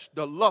flesh,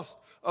 the lust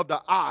of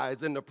the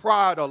eyes, and the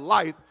pride of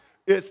life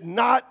is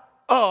not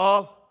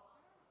of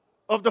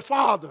the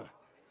Father.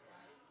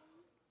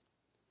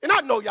 And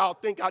I know y'all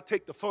think I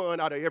take the fun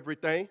out of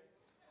everything.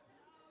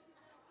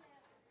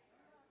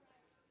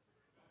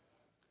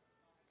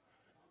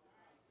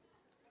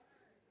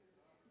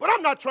 But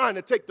I'm not trying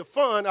to take the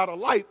fun out of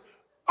life.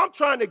 I'm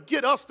trying to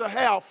get us to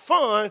have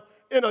fun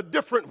in a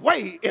different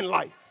way in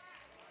life.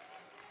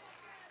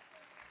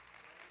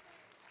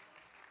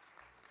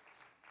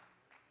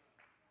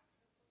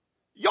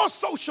 Your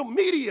social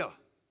media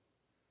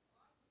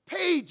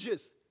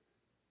pages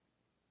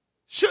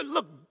should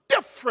look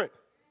different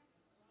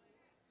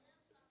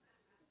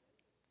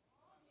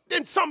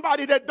than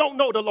somebody that don't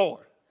know the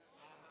Lord.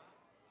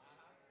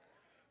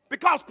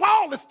 Because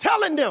Paul is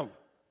telling them,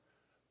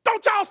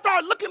 don't y'all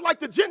start looking like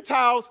the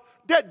Gentiles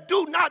that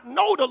do not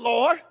know the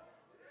Lord.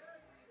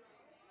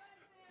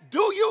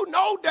 Do you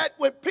know that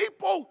when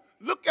people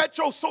look at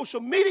your social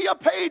media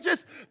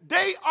pages,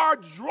 they are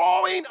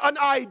drawing an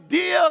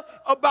idea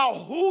about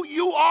who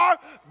you are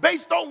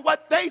based on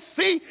what they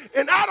see?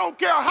 And I don't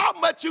care how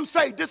much you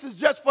say this is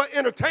just for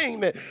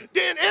entertainment.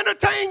 Then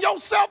entertain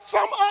yourself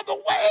some other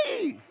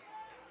way.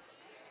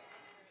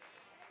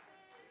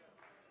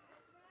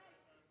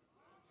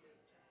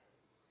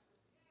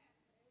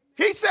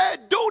 He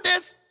said, do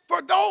this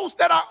for those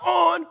that are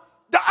on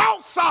the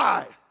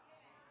outside.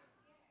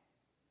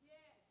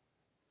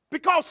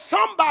 Because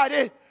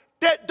somebody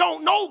that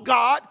don't know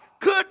God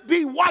could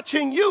be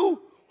watching you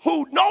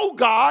who know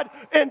God,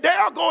 and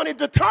they're going to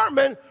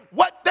determine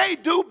what they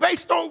do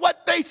based on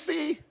what they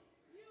see.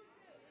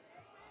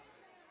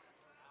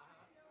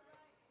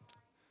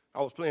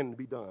 I was planning to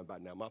be done by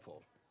now, my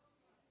fault.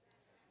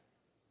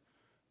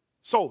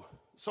 So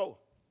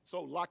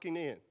locking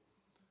in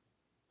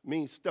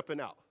means stepping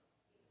out.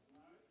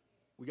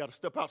 We got to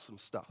step out some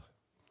stuff.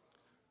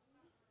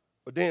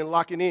 But then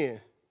locking in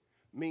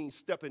means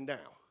stepping down.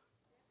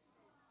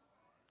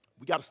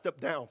 We got to step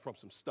down from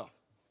some stuff.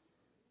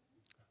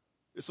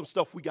 There's some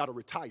stuff we got to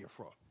retire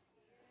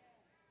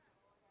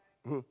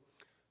from.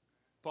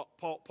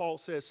 Paul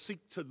says,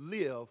 seek to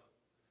live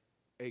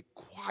a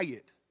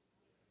quiet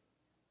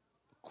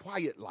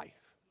life.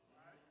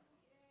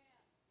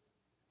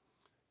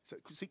 So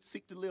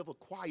seek to live a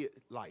quiet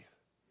life.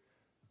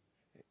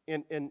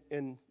 And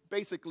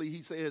basically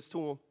he says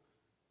to him,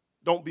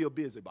 don't be a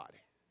busybody.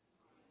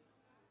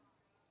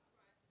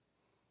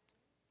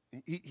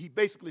 He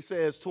basically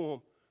says to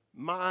him,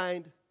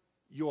 mind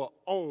your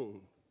own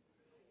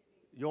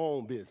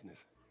business.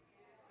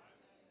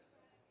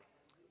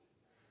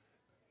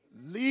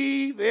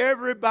 Leave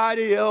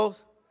everybody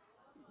else's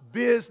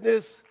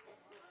business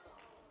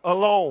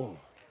alone.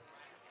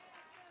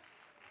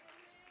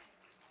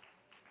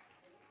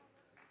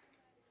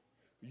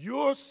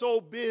 You're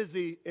so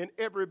busy in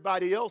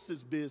everybody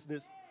else's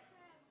business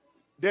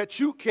that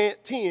you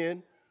can't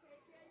tend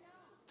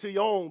to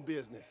your own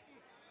business.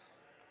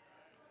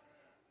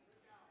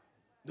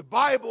 The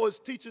Bible is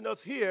teaching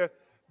us here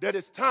that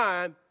it's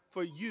time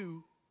for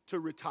you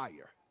to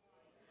retire.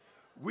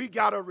 We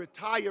got to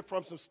retire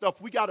from some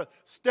stuff. We got to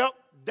step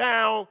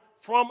down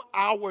from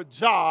our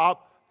job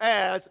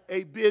as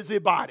a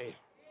busybody.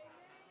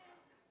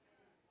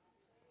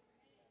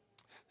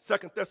 2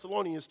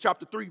 Thessalonians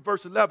chapter 3,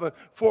 verse 11,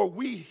 for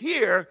we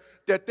hear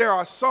that there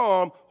are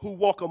some who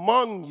walk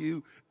among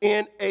you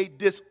in a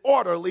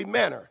disorderly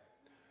manner,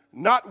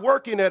 not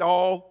working at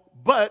all,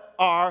 but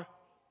are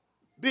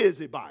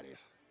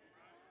busybodies.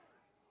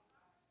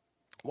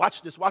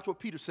 Watch this. Watch what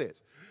Peter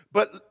says.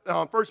 But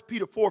 1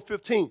 Peter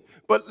 4:15,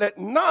 but let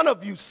none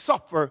of you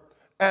suffer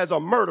as a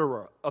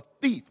murderer, a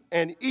thief,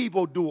 an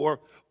evildoer,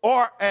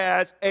 or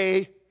as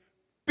a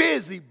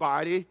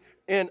busybody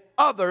in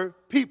other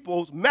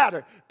people's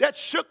matter. That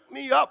shook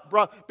me up,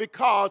 bro,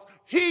 because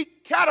he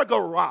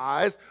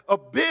categorized a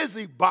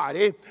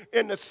busybody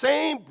in the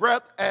same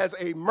breath as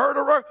a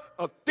murderer,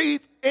 a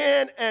thief,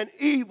 and an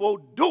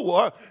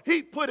evildoer.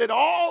 He put it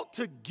all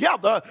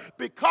together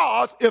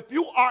because if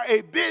you are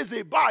a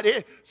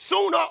busybody,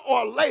 sooner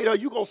or later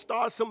you're going to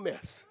start some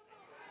mess.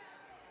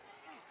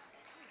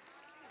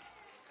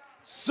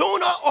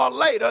 Sooner or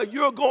later,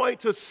 you're going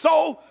to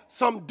sow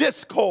some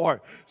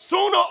discord.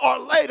 Sooner or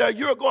later,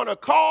 you're going to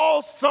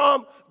cause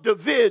some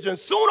division.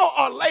 Sooner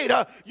or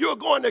later, you're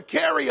going to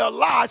carry a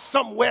lie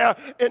somewhere,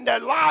 and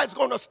that lie is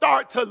going to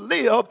start to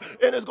live,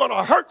 and it's going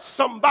to hurt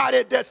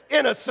somebody that's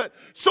innocent.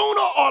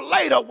 Sooner or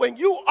later, when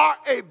you are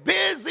a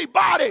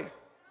busybody,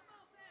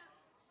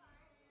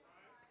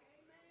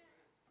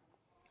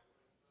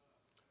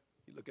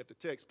 you look at the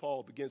text,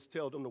 Paul begins to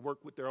tell them to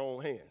work with their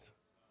own hands.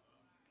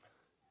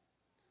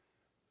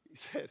 He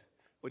said,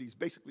 but he's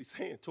basically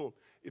saying to him,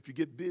 if you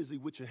get busy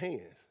with your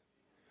hands,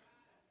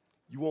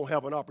 you won't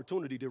have an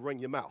opportunity to run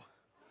your mouth.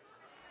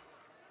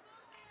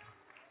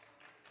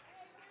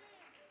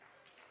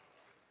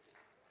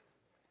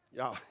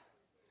 Y'all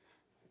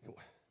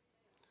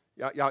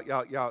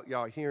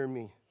hearing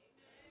me?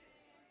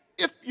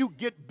 If you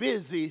get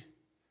busy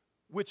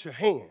with your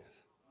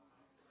hands,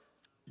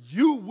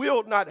 you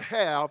will not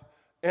have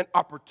an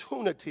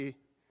opportunity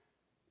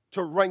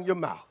to run your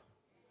mouth.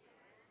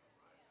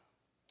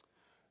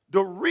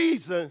 The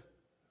reason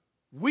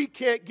we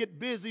can't get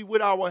busy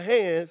with our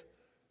hands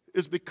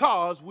is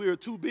because we're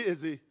too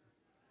busy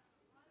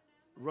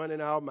running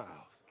our mouth.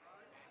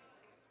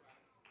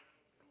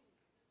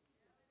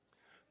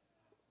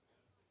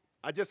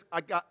 I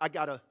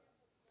got a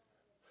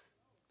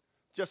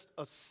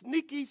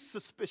sneaky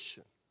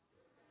suspicion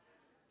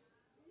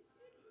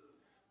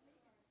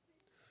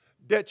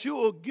that you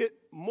will get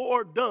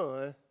more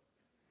done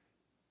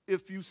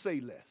if you say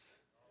less.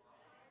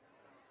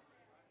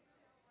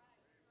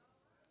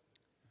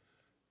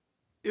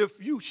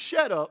 If you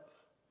shut up,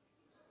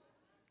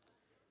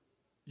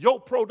 your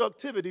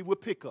productivity will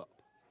pick up.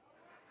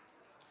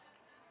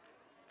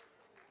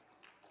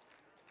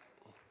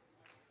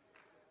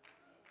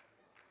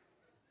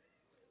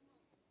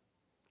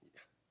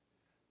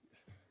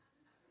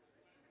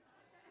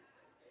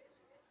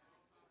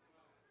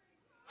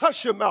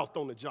 Hush your mouth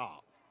on the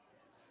job.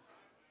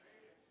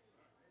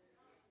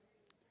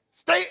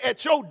 Stay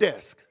at your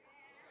desk.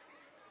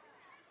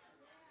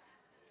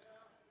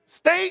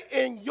 Stay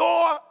in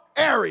your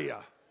area.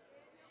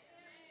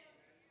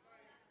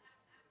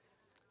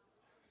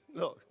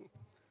 Look.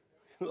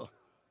 I'm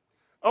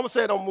going to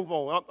say it, I'm going to move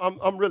on.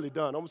 I'm really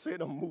done. I'm going to say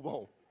it, I'm going to move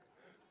on.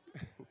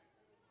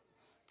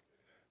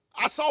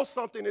 I saw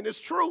something, and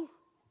it's true.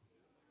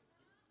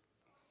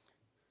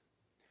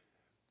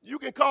 You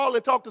can call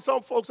and talk to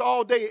some folks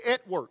all day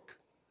at work,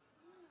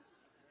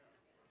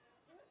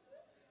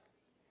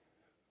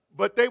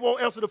 but they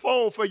won't answer the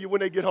phone for you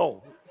when they get home.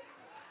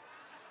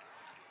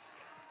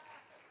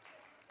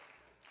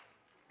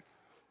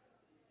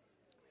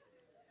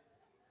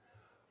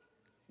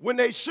 When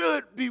they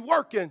should be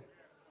working,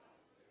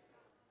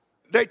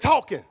 they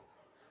talking.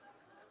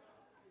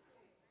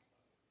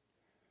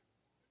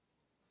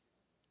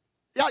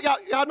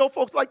 Y'all know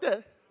folks like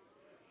that?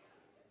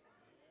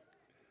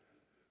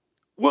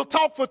 We'll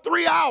talk for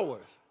 3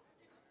 hours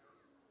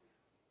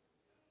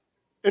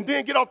and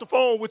then get off the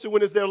phone with you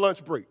when it's their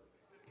lunch break.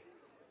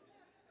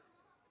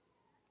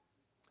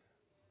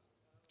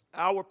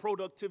 Our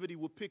productivity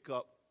will pick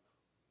up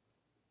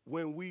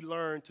when we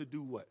learn to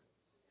do what?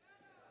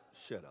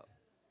 Shut up.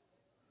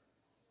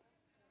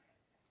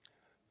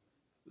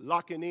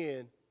 Locking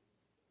in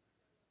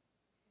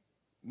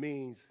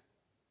means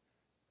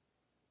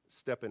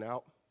stepping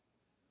out.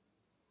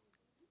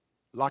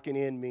 Locking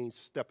in means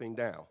stepping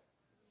down.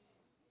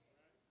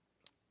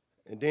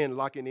 And then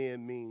locking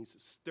in means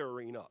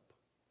stirring up.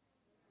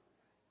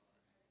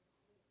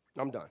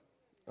 I'm done.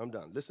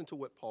 Listen to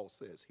what Paul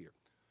says here.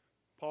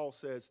 Paul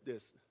says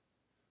this,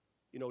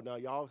 now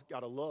y'all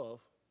got to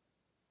love.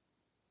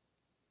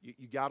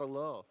 You got to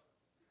love.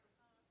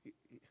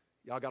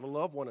 Y'all got to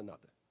love one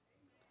another.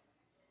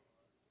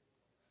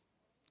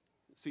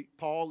 See,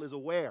 Paul is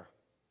aware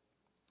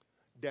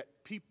that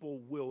people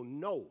will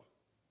know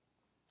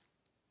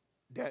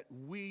that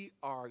we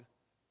are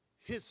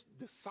his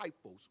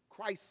disciples,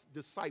 Christ's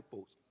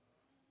disciples,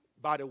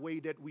 by the way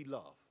that we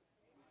love.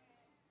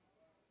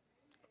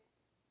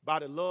 By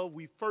the love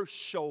we first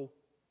show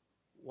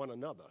one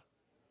another.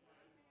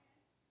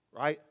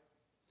 Right?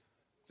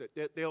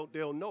 That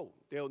they'll know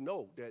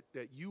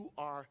that you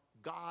are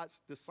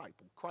God's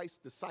disciple, Christ's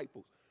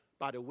disciples,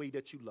 by the way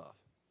that you love.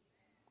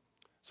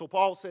 So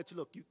Paul said to you,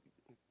 look,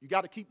 you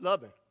got to keep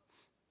loving.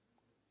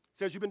 He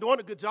says, you've been doing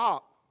a good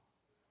job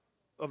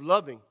of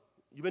loving.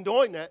 You've been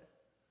doing that.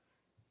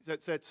 He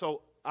said,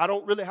 so I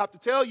don't really have to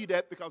tell you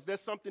that because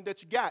there's something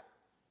that you got.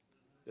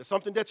 There's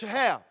something that you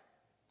have.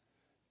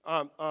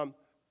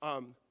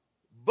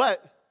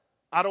 But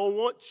I don't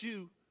want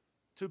you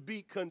to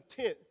be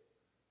content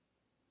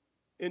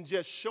in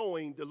just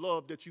showing the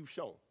love that you've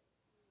shown.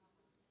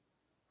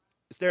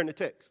 It's there in the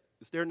text.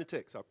 It's there in the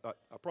text.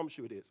 I promise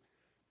you it is.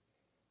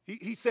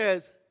 He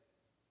says,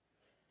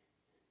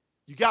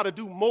 you got to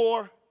do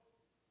more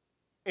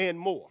and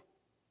more.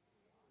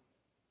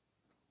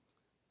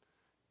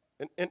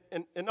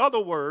 In other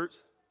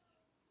words,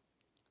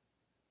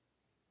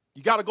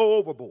 you got to go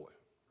overboard.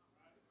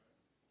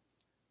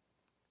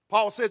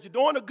 Paul says, you're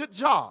doing a good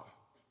job,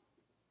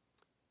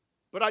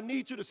 but I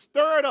need you to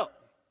stir it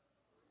up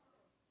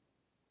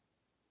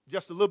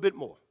just a little bit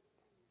more.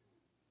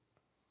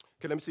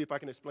 Okay, let me see if I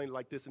can explain it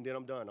like this, and then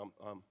I'm done.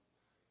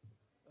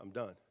 I'm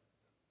done.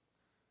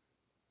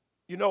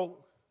 You know,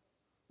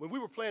 when we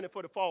were planning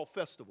for the fall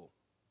festival,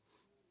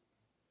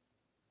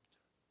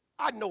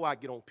 I know I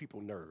get on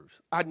people's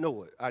nerves. I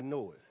know it. I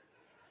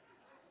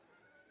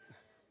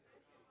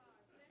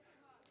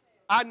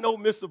know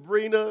Miss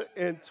Sabrina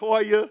and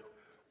Toya.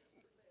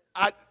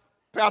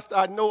 Pastor,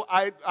 I know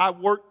I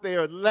worked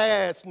their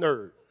last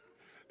nerve.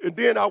 And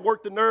then I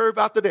worked the nerve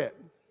after that.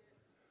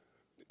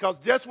 Because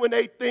just when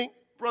they think,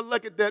 brother,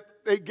 look at that,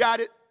 they got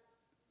it,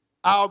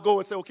 I'll go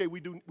and say, okay,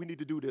 we need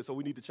to do this, or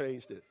we need to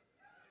change this.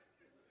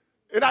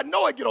 And I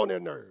know I get on their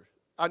nerves.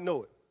 I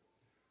know it.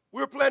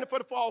 We were planning for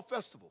the fall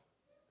festival.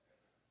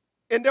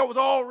 And there was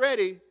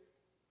already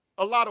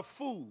a lot of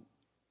food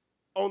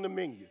on the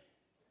menu.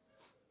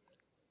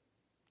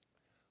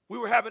 We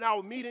were having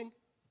our meeting,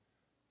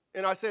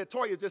 and I said,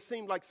 Toya, it just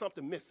seemed like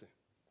something missing.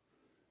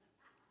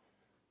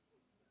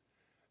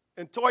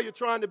 And Toya,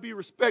 trying to be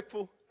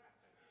respectful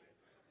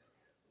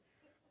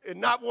and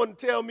not wanting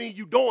to tell me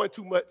you doing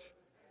too much.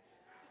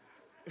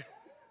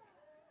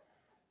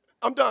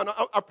 I'm done.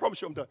 I promise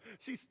you I'm done.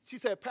 She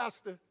said,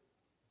 Pastor,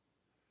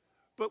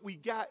 but we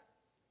got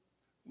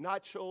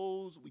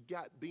nachos, we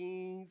got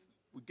beans,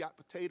 we got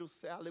potato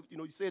salad. You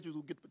know, you said you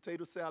would get the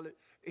potato salad,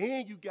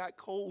 and you got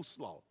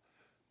coleslaw.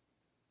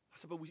 I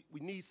said, but we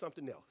need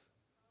something else.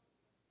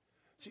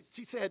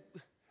 She said,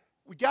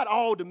 we got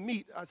all the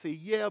meat. I said,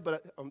 yeah,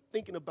 but I'm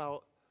thinking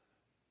about,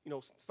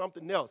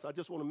 something else. I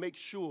just want to make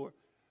sure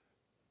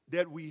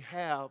that we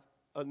have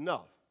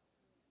enough.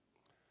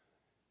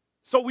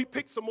 So we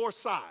picked some more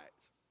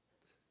sides.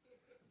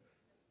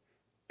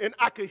 And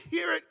I could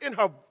hear it in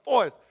her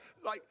voice,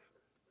 like,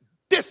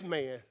 this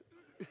man.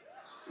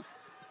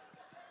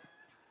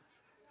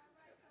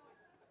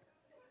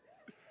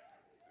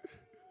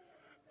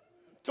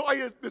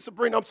 Toya, Miss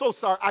Sabrina, I'm so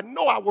sorry. I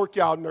know I work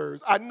y'all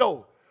nerves. I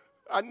know,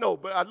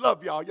 but I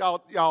love y'all.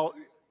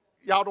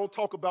 Y'all don't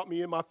talk about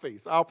me in my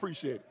face. I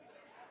appreciate it.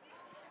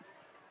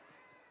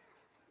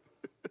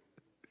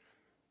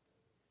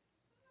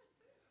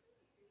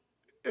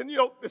 And,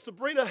 Miss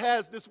Sabrina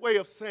has this way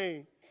of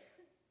saying,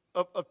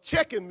 of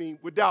checking me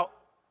without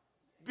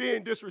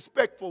being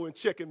disrespectful and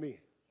checking me.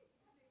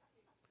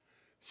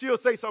 She'll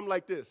say something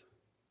like this.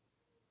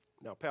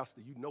 Now,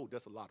 Pastor,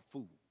 that's a lot of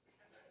food.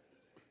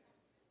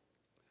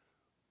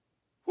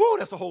 Whoa,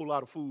 that's a whole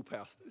lot of food,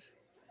 Pastor.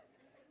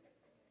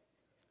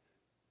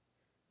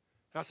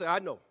 I say, I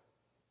know.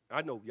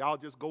 Y'all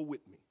just go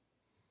with me.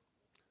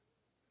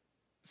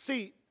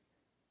 See,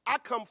 I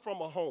come from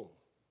a home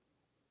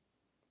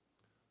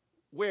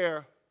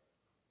where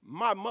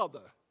my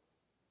mother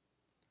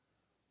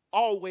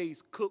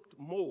always cooked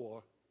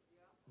more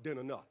than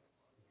enough.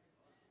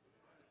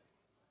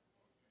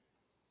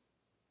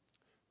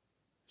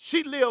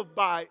 She lived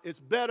by, it's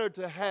better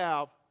to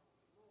have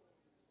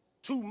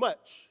too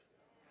much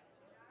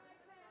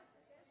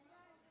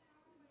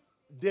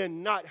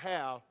than not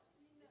have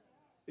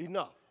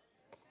enough.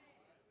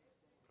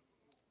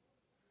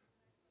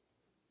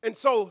 And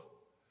so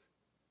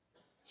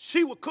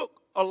she would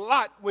cook a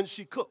lot when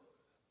she cooked.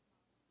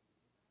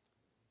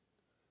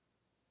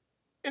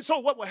 And so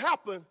what would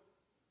happen,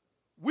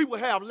 we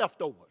would have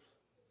leftovers.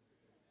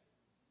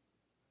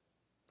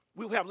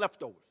 We would have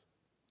leftovers.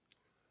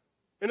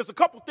 And there's a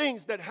couple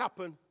things that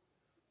happen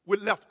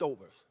with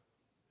leftovers.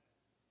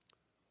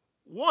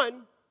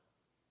 One,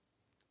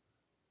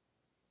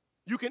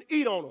 you can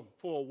eat on them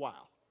for a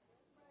while.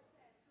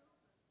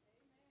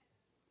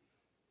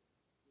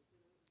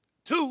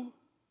 Two,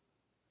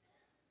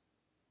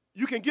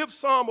 you can give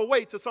some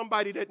away to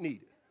somebody that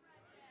needs it.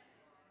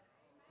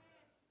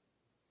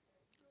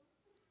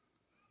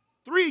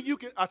 Three,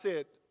 I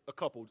said a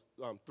couple,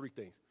 three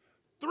things.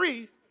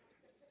 Three,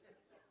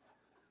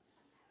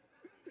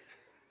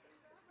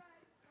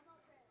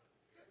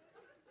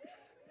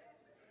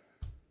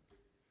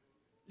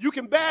 you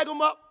can bag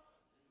them up,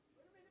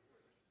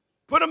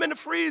 put them in the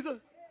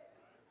freezer,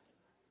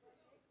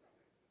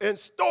 and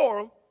store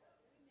them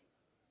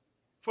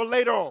for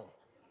later on.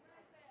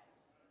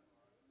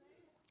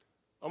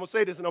 I'm going to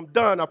say this and I'm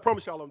done. I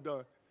promise y'all I'm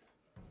done.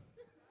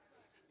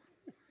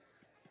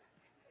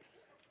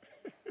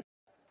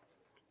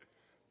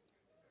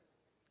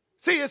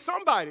 See, it's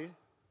somebody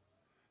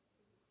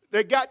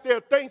that got their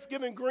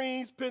Thanksgiving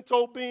greens,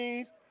 pinto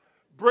beans,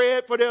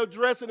 bread for their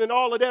dressing, and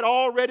all of that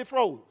already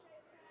frozen.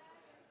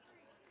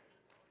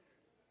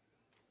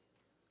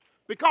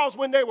 Because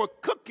when they were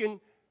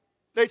cooking,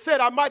 they said,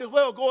 I might as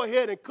well go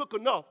ahead and cook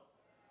enough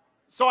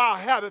so I'll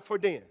have it for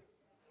then.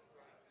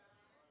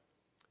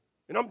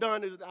 And I'm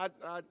done.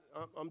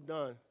 I'm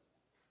done.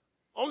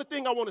 Only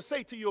thing I want to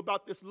say to you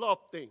about this love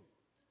thing,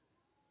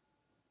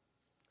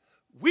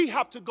 we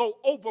have to go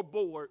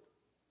overboard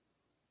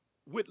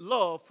with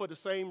love for the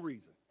same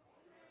reason.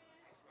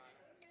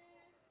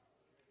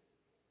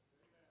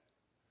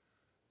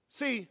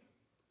 See,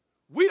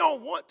 we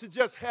don't want to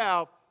just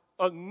have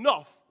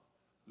enough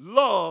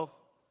love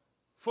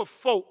for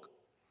folk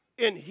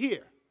in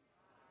here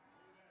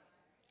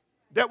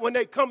that when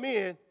they come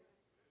in,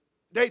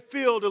 they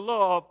feel the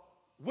love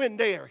when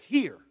they are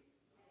here.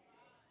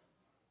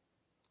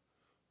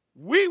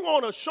 We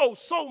want to show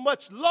so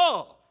much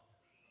love.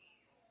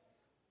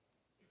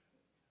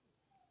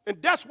 And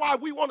that's why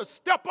we want to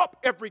step up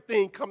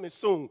everything coming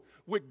soon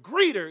with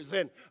greeters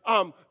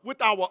and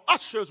with our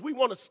ushers. We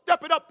want to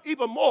step it up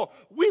even more.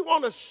 We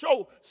want to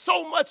show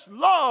so much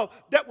love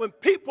that when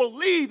people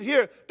leave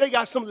here, they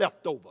got some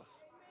leftovers.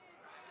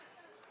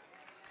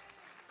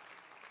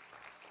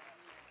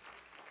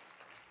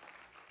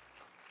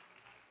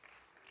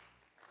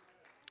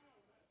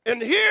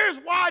 And here's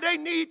why they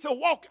need to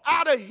walk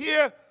out of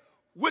here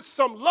with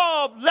some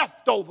love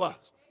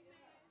leftovers.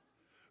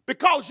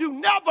 Because you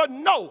never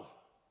know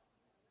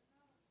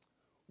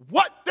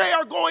what they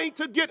are going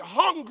to get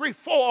hungry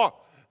for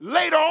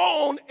later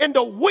on in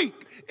the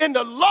week. And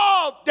the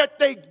love that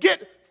they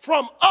get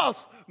from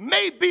us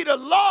may be the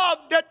love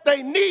that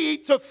they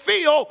need to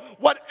feel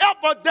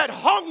whatever that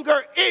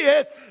hunger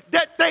is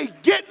that they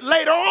get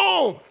later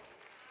on.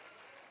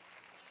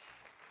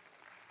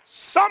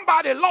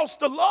 Somebody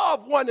lost a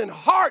loved one and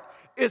heart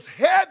is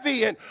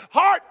heavy and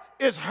heart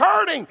is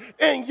hurting,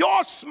 and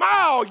your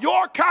smile,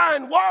 your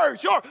kind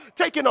words, your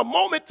taking a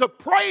moment to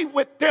pray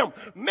with them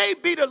may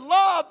be the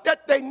love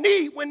that they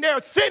need when they're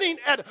sitting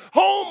at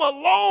home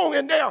alone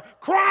and they're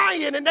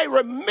crying and they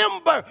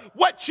remember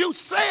what you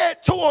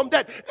said to them,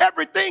 that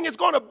everything is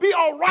going to be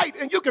all right,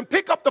 and you can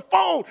pick up the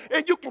phone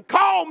and you can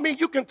call me,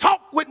 you can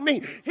talk with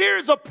me.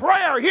 Here's a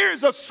prayer,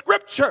 here's a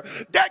scripture.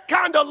 That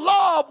kind of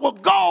love will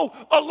go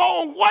a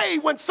long way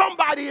when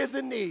somebody is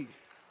in need.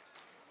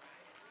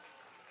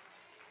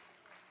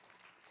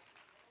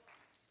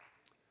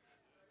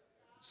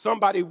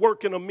 Somebody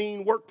work in a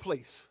mean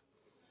workplace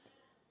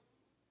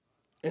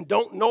and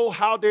don't know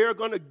how they're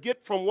going to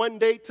get from one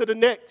day to the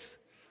next.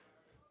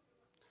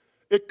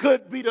 It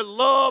could be the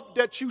love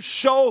that you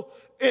show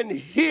in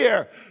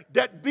here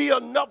that be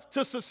enough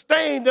to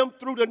sustain them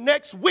through the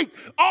next week.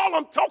 All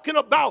I'm talking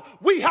about,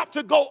 we have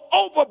to go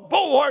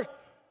overboard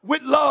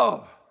with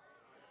love.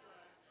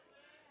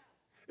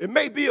 It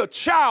may be a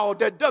child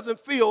that doesn't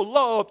feel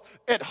loved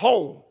at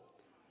home,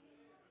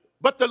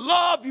 but the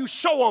love you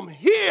show them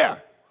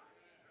here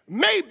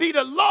may be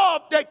the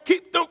love that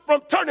keeps them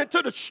from turning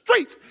to the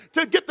streets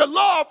to get the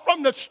love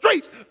from the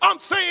streets. I'm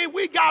saying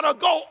we got to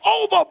go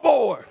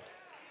overboard.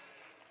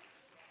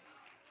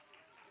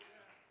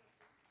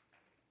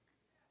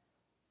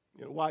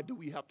 You know, why do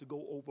we have to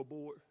go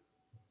overboard?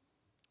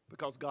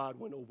 Because God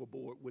went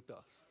overboard with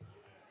us.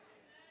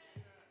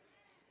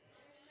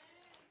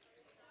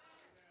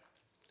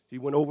 He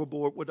went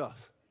overboard with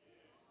us.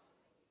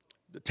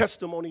 The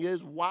testimony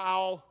is,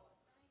 while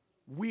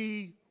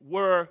we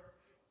were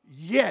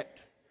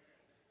yet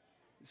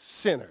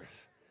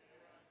sinners,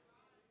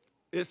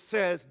 it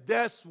says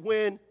that's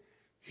when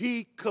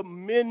he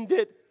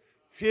commended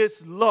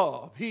his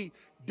love. He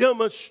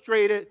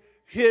demonstrated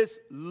his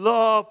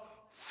love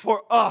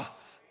for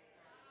us.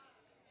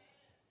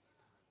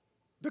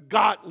 The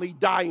godly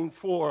dying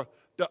for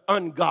the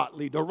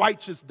ungodly, the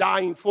righteous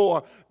dying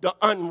for the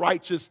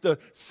unrighteous, the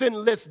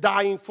sinless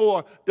dying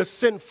for the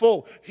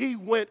sinful. He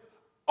went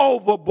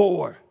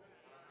overboard.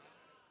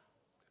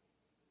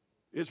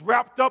 It's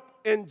wrapped up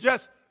in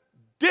just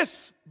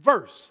this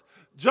verse,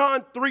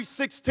 John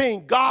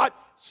 3:16. God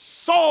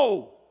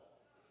so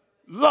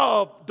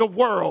loved the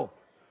world.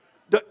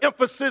 The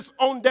emphasis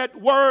on that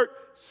word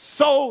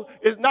so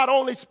is not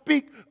only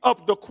speak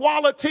of the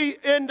quality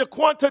and the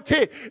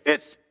quantity,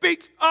 it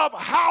speaks of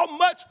how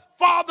much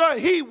farther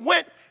he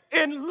went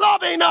in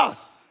loving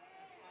us.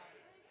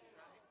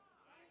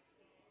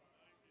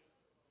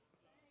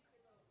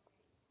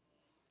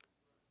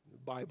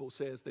 Bible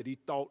says that he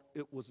thought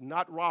it was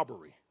not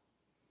robbery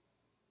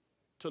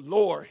to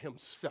lower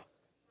himself,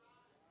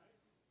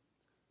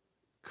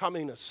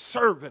 coming a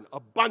servant, a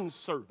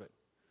bondservant,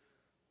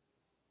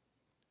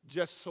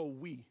 just so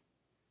we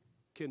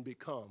can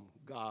become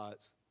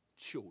God's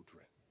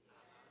children.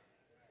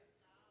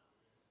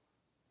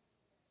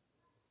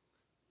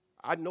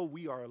 I know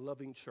we are a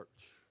loving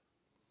church.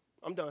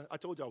 I'm done. I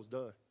told you I was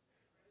done.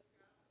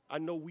 I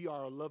know we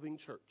are a loving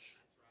church.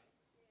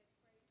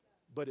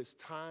 But it's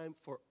time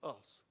for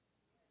us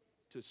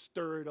to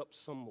stir it up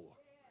some more.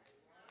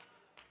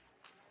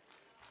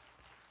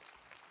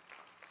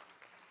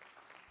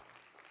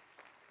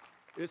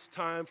 It's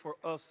time for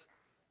us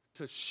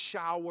to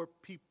shower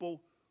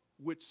people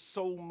with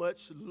so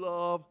much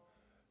love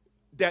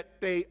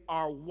that they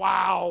are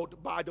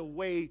wowed by the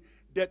way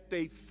that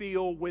they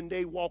feel when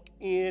they walk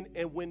in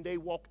and when they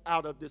walk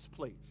out of this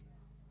place.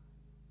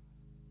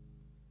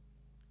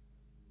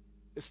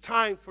 It's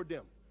time for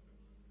them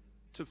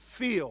to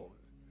feel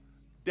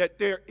that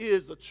there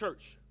is a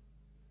church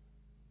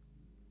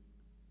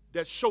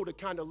that show the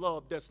kind of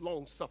love that's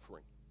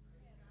long-suffering,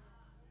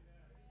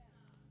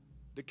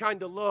 the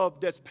kind of love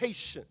that's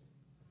patient,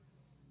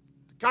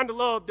 the kind of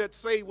love that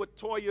say what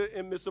Toya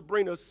and Miss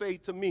Sabrina say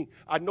to me.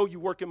 I know you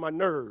working my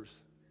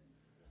nerves,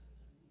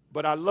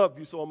 but I love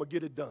you, so I'm going to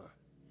get it done.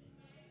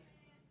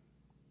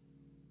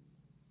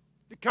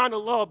 The kind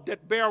of love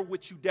that bear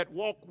with you, that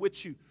walk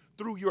with you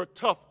through your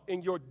tough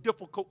and your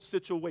difficult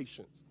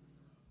situations.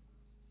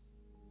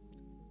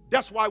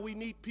 That's why we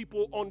need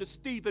people on the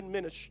Stephen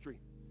ministry.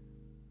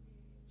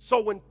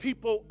 So when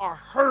people are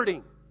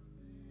hurting,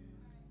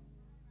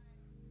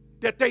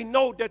 that they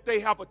know that they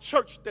have a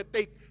church that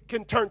they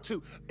can turn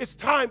to. It's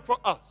time for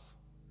us,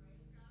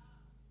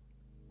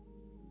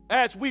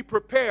 as we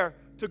prepare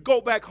to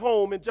go back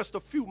home in just a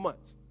few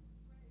months,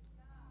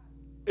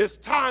 it's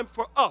time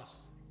for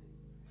us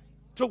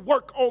to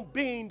work on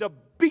being the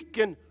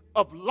beacon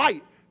of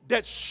light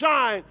that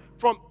shine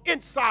from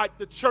inside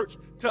the church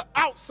to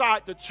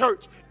outside the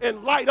church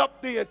and light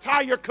up the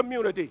entire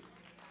community.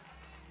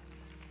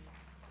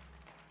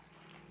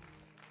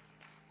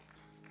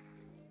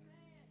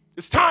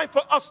 It's time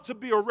for us to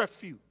be a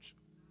refuge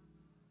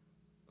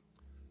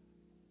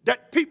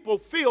that people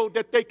feel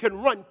that they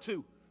can run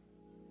to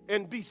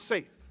and be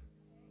safe.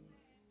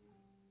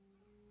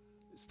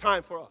 It's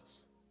time for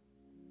us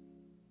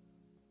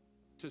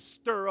to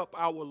stir up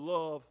our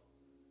love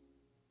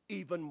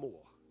even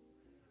more.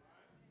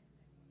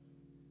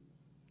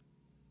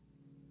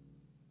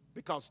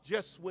 Because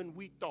just when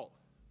we thought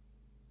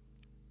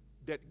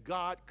that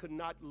God could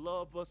not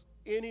love us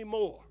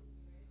anymore,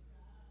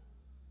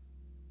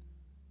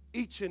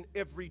 each and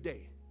every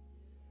day,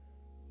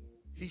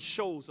 he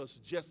shows us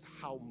just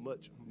how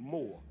much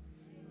more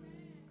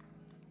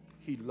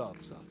he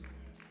loves us.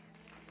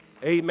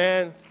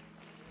 Amen.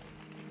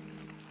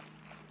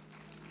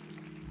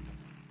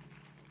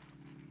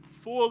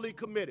 Fully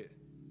committed.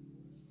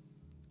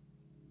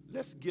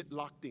 Let's get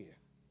locked in.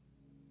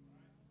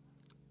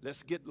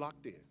 Let's get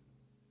locked in.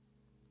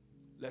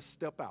 Let's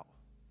step out,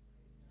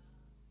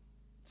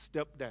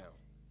 step down,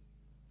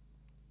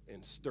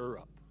 and stir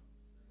up.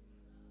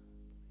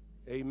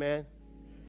 Amen.